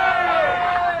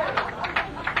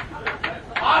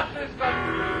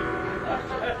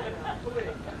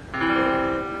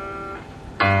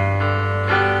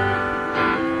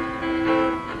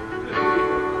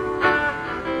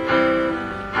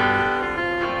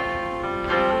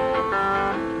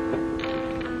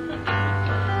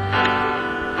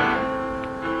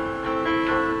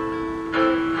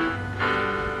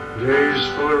 Days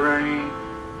full of rain,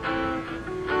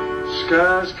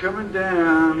 sky's coming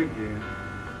down again.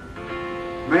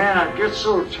 Man, I get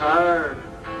so tired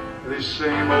of these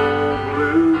same old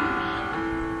blues,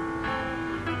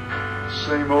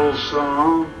 same old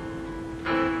song.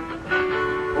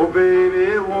 Oh baby,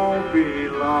 it won't be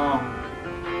long,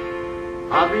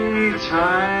 I'll be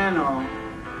tying on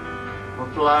my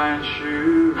flying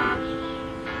shoes,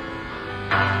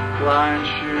 flying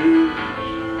shoes.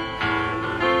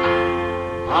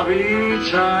 I'll be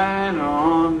tying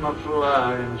on my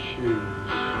flying shoes.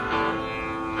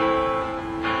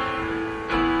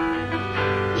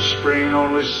 The spring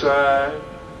only sighed,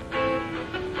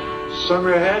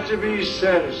 summer had to be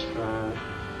satisfied.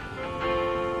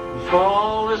 And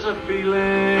fall is a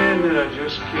feeling that I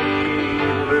just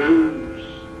can't lose.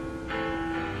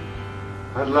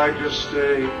 I'd like to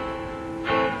stay,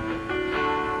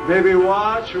 maybe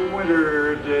watch a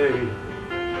winter day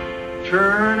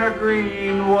turn a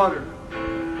green water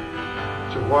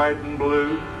to white and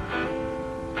blue.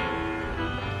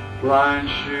 Flying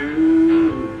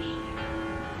shoes,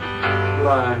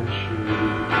 flying shoes,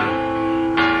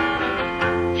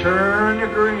 turn the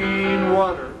green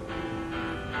water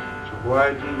to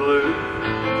white and blue.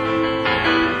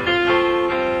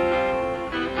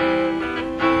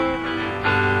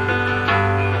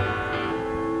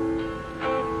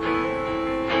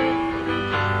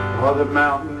 While the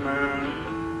mountain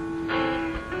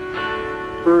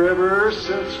forever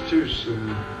sets too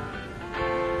soon,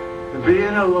 and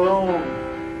being alone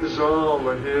is all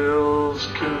the hills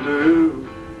can do.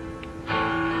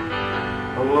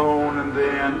 Alone, and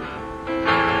then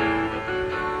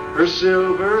her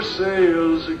silver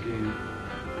sails again,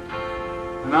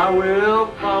 and I will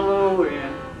follow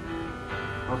in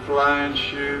my flying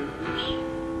shoes,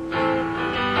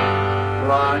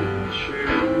 flying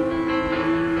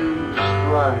shoes,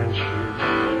 flying shoes.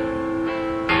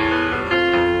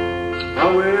 I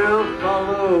will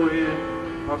follow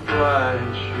in my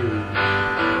flying shoes.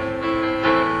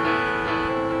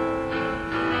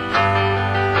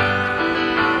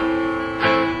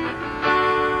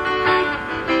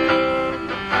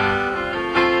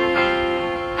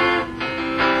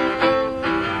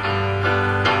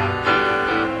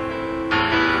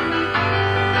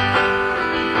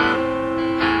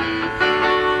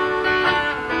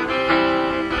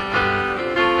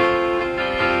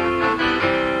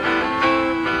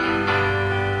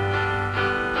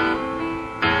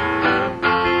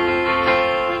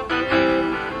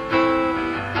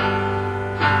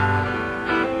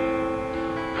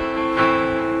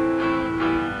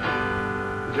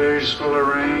 full of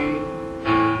rain.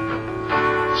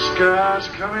 The sky's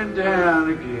coming down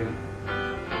again.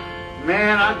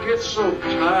 Man, I get so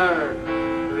tired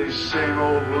of these same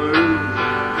old blues,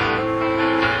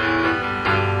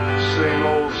 same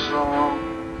old song.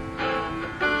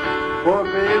 Boy,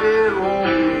 baby, it won't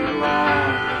be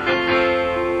long.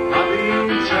 I'll be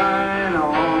tying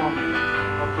on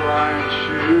my flying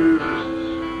shoes,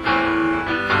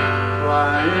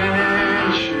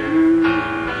 flying shoes.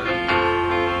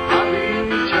 I'll be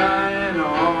tying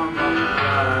on my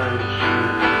flying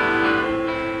shoes.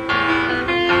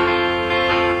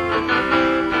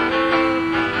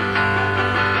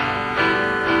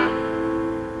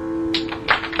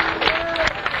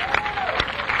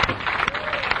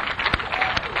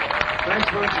 Thanks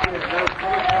once again. That was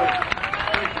great work.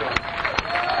 Thank you.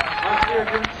 I'll see you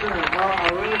again soon. No, I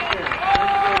really can.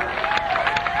 Thank you very much.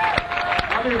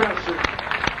 I'll be back soon.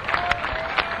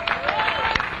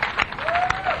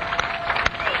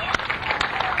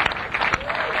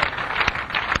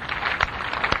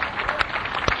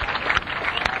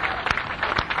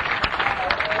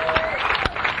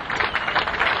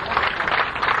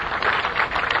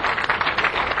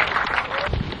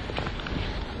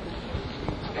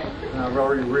 I've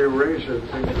already rearranged that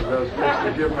thing because I was supposed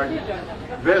to give my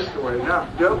vest away. Now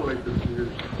I'm doubly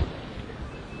confused.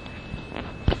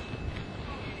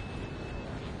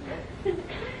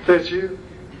 That's you?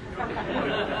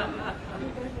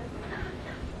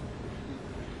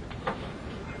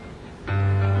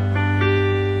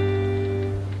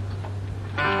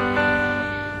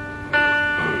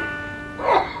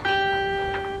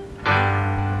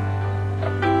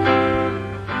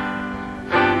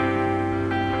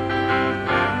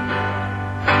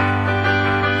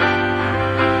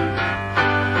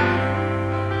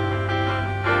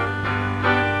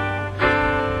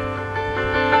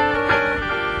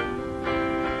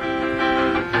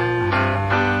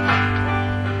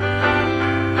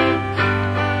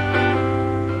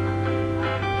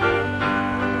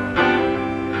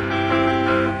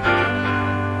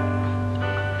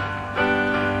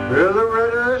 Well,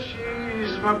 Loretta,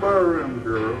 she's my barroom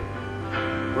girl.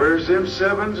 Wears them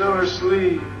sevens on her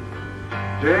sleeve.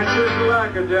 Dances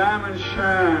like a diamond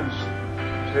shines.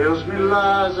 Tells me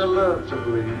lies I love to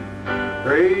believe.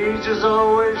 Her age is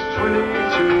always 22.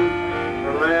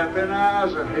 Her laughing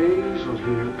eyes are hazel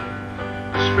hue.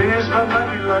 Spends my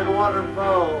money like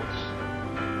waterfalls.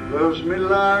 Loves me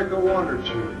like a one or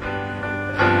two.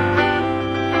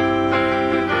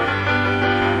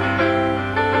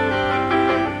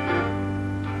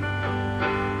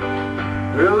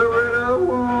 Well, Loretta,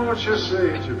 won't you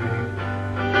say to me,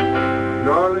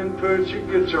 darling, put your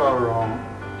guitar on,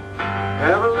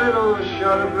 have a little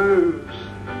shot of booze,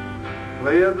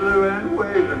 play a blue and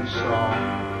waving song.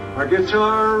 My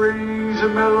guitar rings a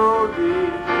melody,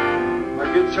 my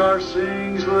guitar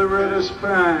sings Loretta's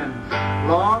fine,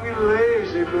 long and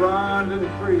lazy, blonde and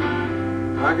free.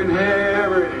 I can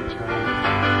have her anytime,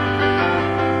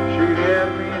 she can have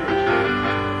me anytime.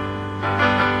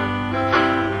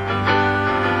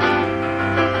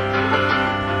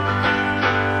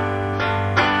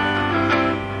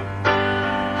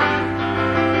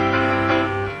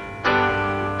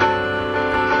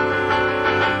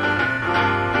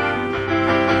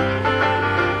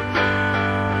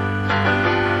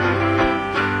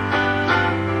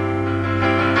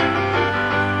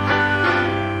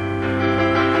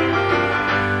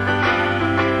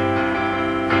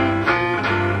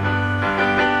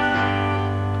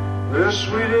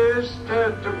 Sweetest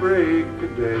at the break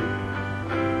of day,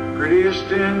 prettiest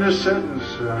in the setting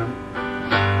sun.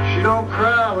 She don't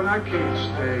cry when I can't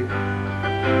stay,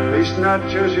 at least not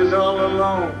till she's all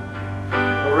alone.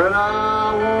 Loretta,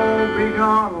 I won't be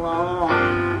gone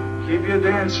long. Keep your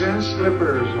dancing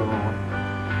slippers on,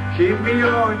 keep me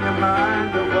on your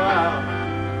mind a while.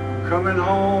 I'm coming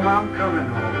home, I'm coming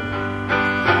home,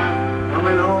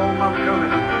 coming home, I'm coming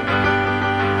home.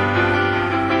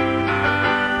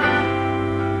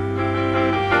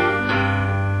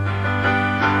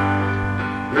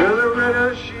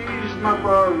 She's my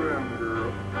barroom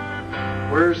girl,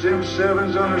 wears them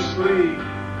sevens on her sleeve,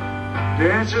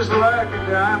 dances like a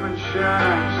diamond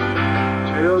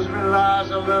shines, tells me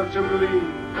lies I love to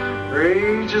believe. Her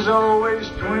age is always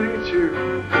 22,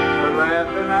 her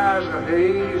laughing eyes are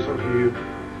hazel hue,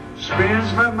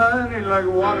 spends my money like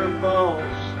waterfalls,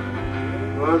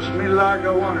 loves me like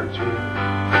a one or two,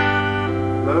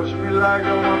 loves me like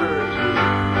a one or two,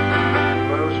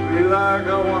 loves me like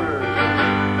a one or two.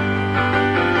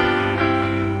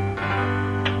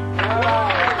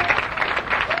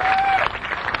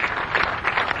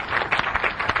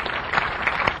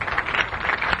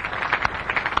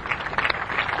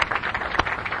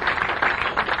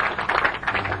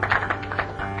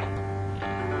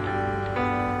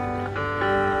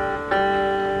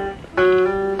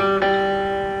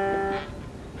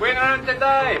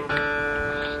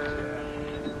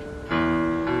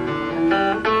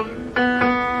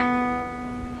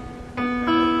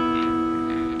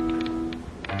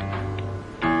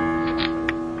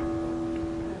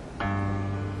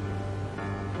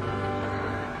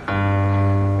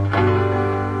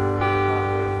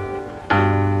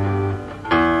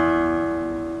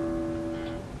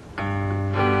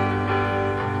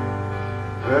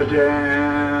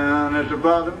 Down at the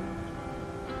bottom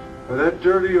of that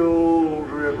dirty old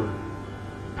river,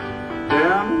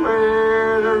 down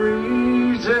where the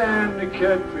reeds and the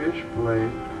catfish play,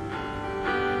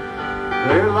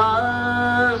 there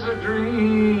lies a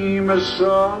dream as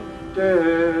soft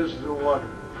as the water.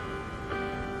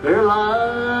 There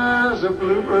lies a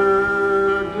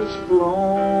bluebird that's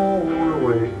blown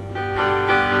away.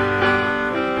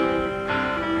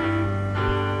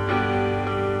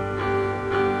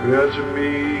 Well, to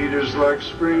me it is like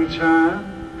springtime,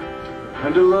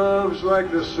 and to love's like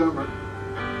the summer.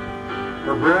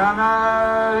 Her brown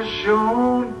eyes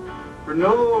shone for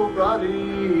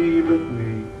nobody but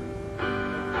me.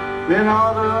 Then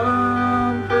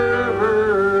autumn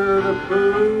forever, the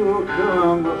fool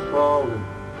come a-falling,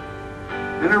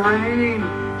 and the rain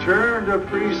turned to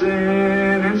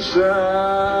freezing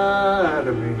inside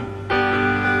of me.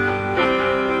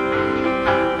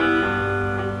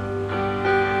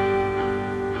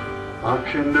 I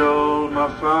kindled my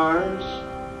fires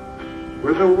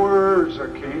with the words I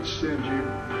can't send you,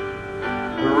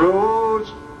 the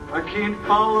roads I can't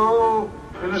follow,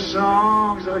 and the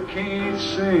songs I can't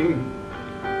sing.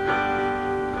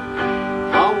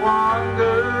 I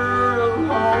wander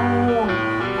alone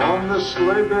on the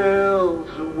sleigh bells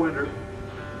of winter,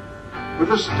 with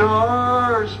the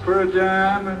stars for a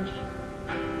diamond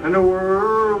and the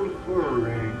world for a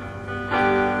ring.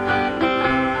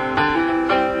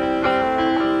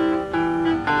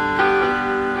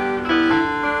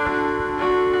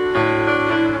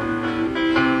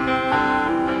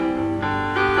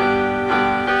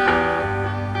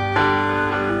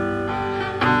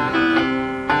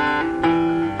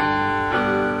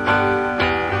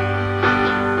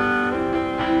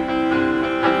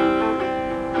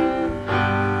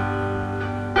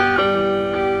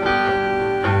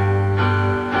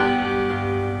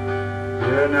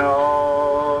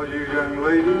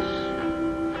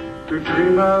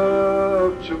 Dream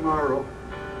of tomorrow,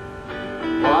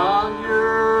 while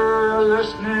you're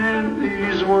listening,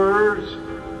 these words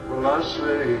will I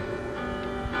say.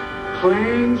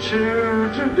 Cling to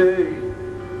today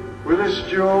with its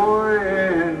joy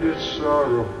and its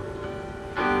sorrow.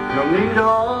 You'll need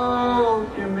all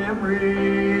your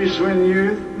memories when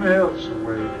youth melts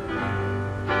away.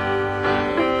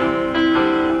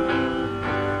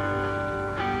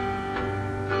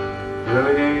 Well,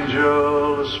 the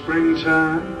angel of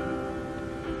springtime,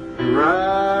 he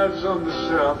rides on the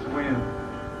south wind.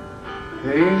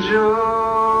 The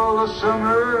angel of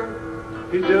summer,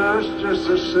 he does just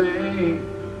the same.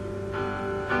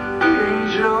 The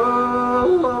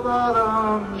angel of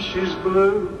autumn, she's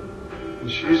blue and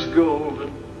she's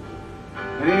golden.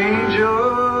 The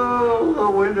angel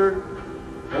of winter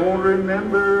won't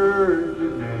remember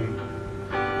your name.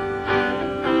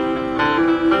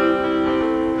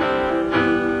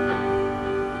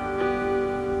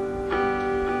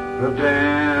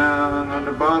 Down on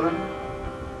the bottom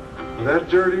of that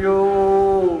dirty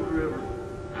old river,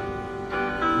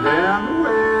 down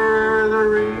where the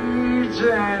reeds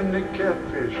and the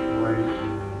catfish play,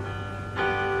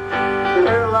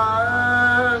 there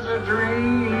lies a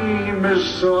dream as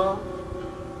soft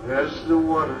as the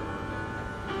water.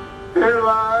 There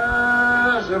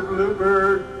lies a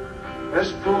bluebird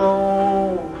that's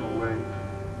flown away.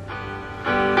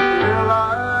 There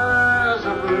lies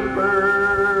a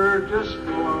bluebird just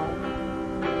blown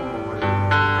away.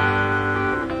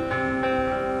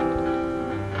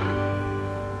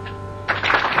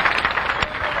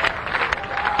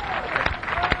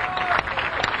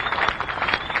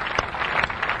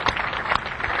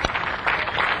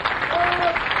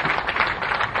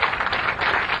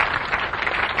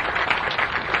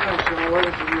 Thanks, Joe. What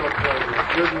is a real pleasure?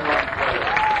 Good and long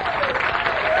pleasure.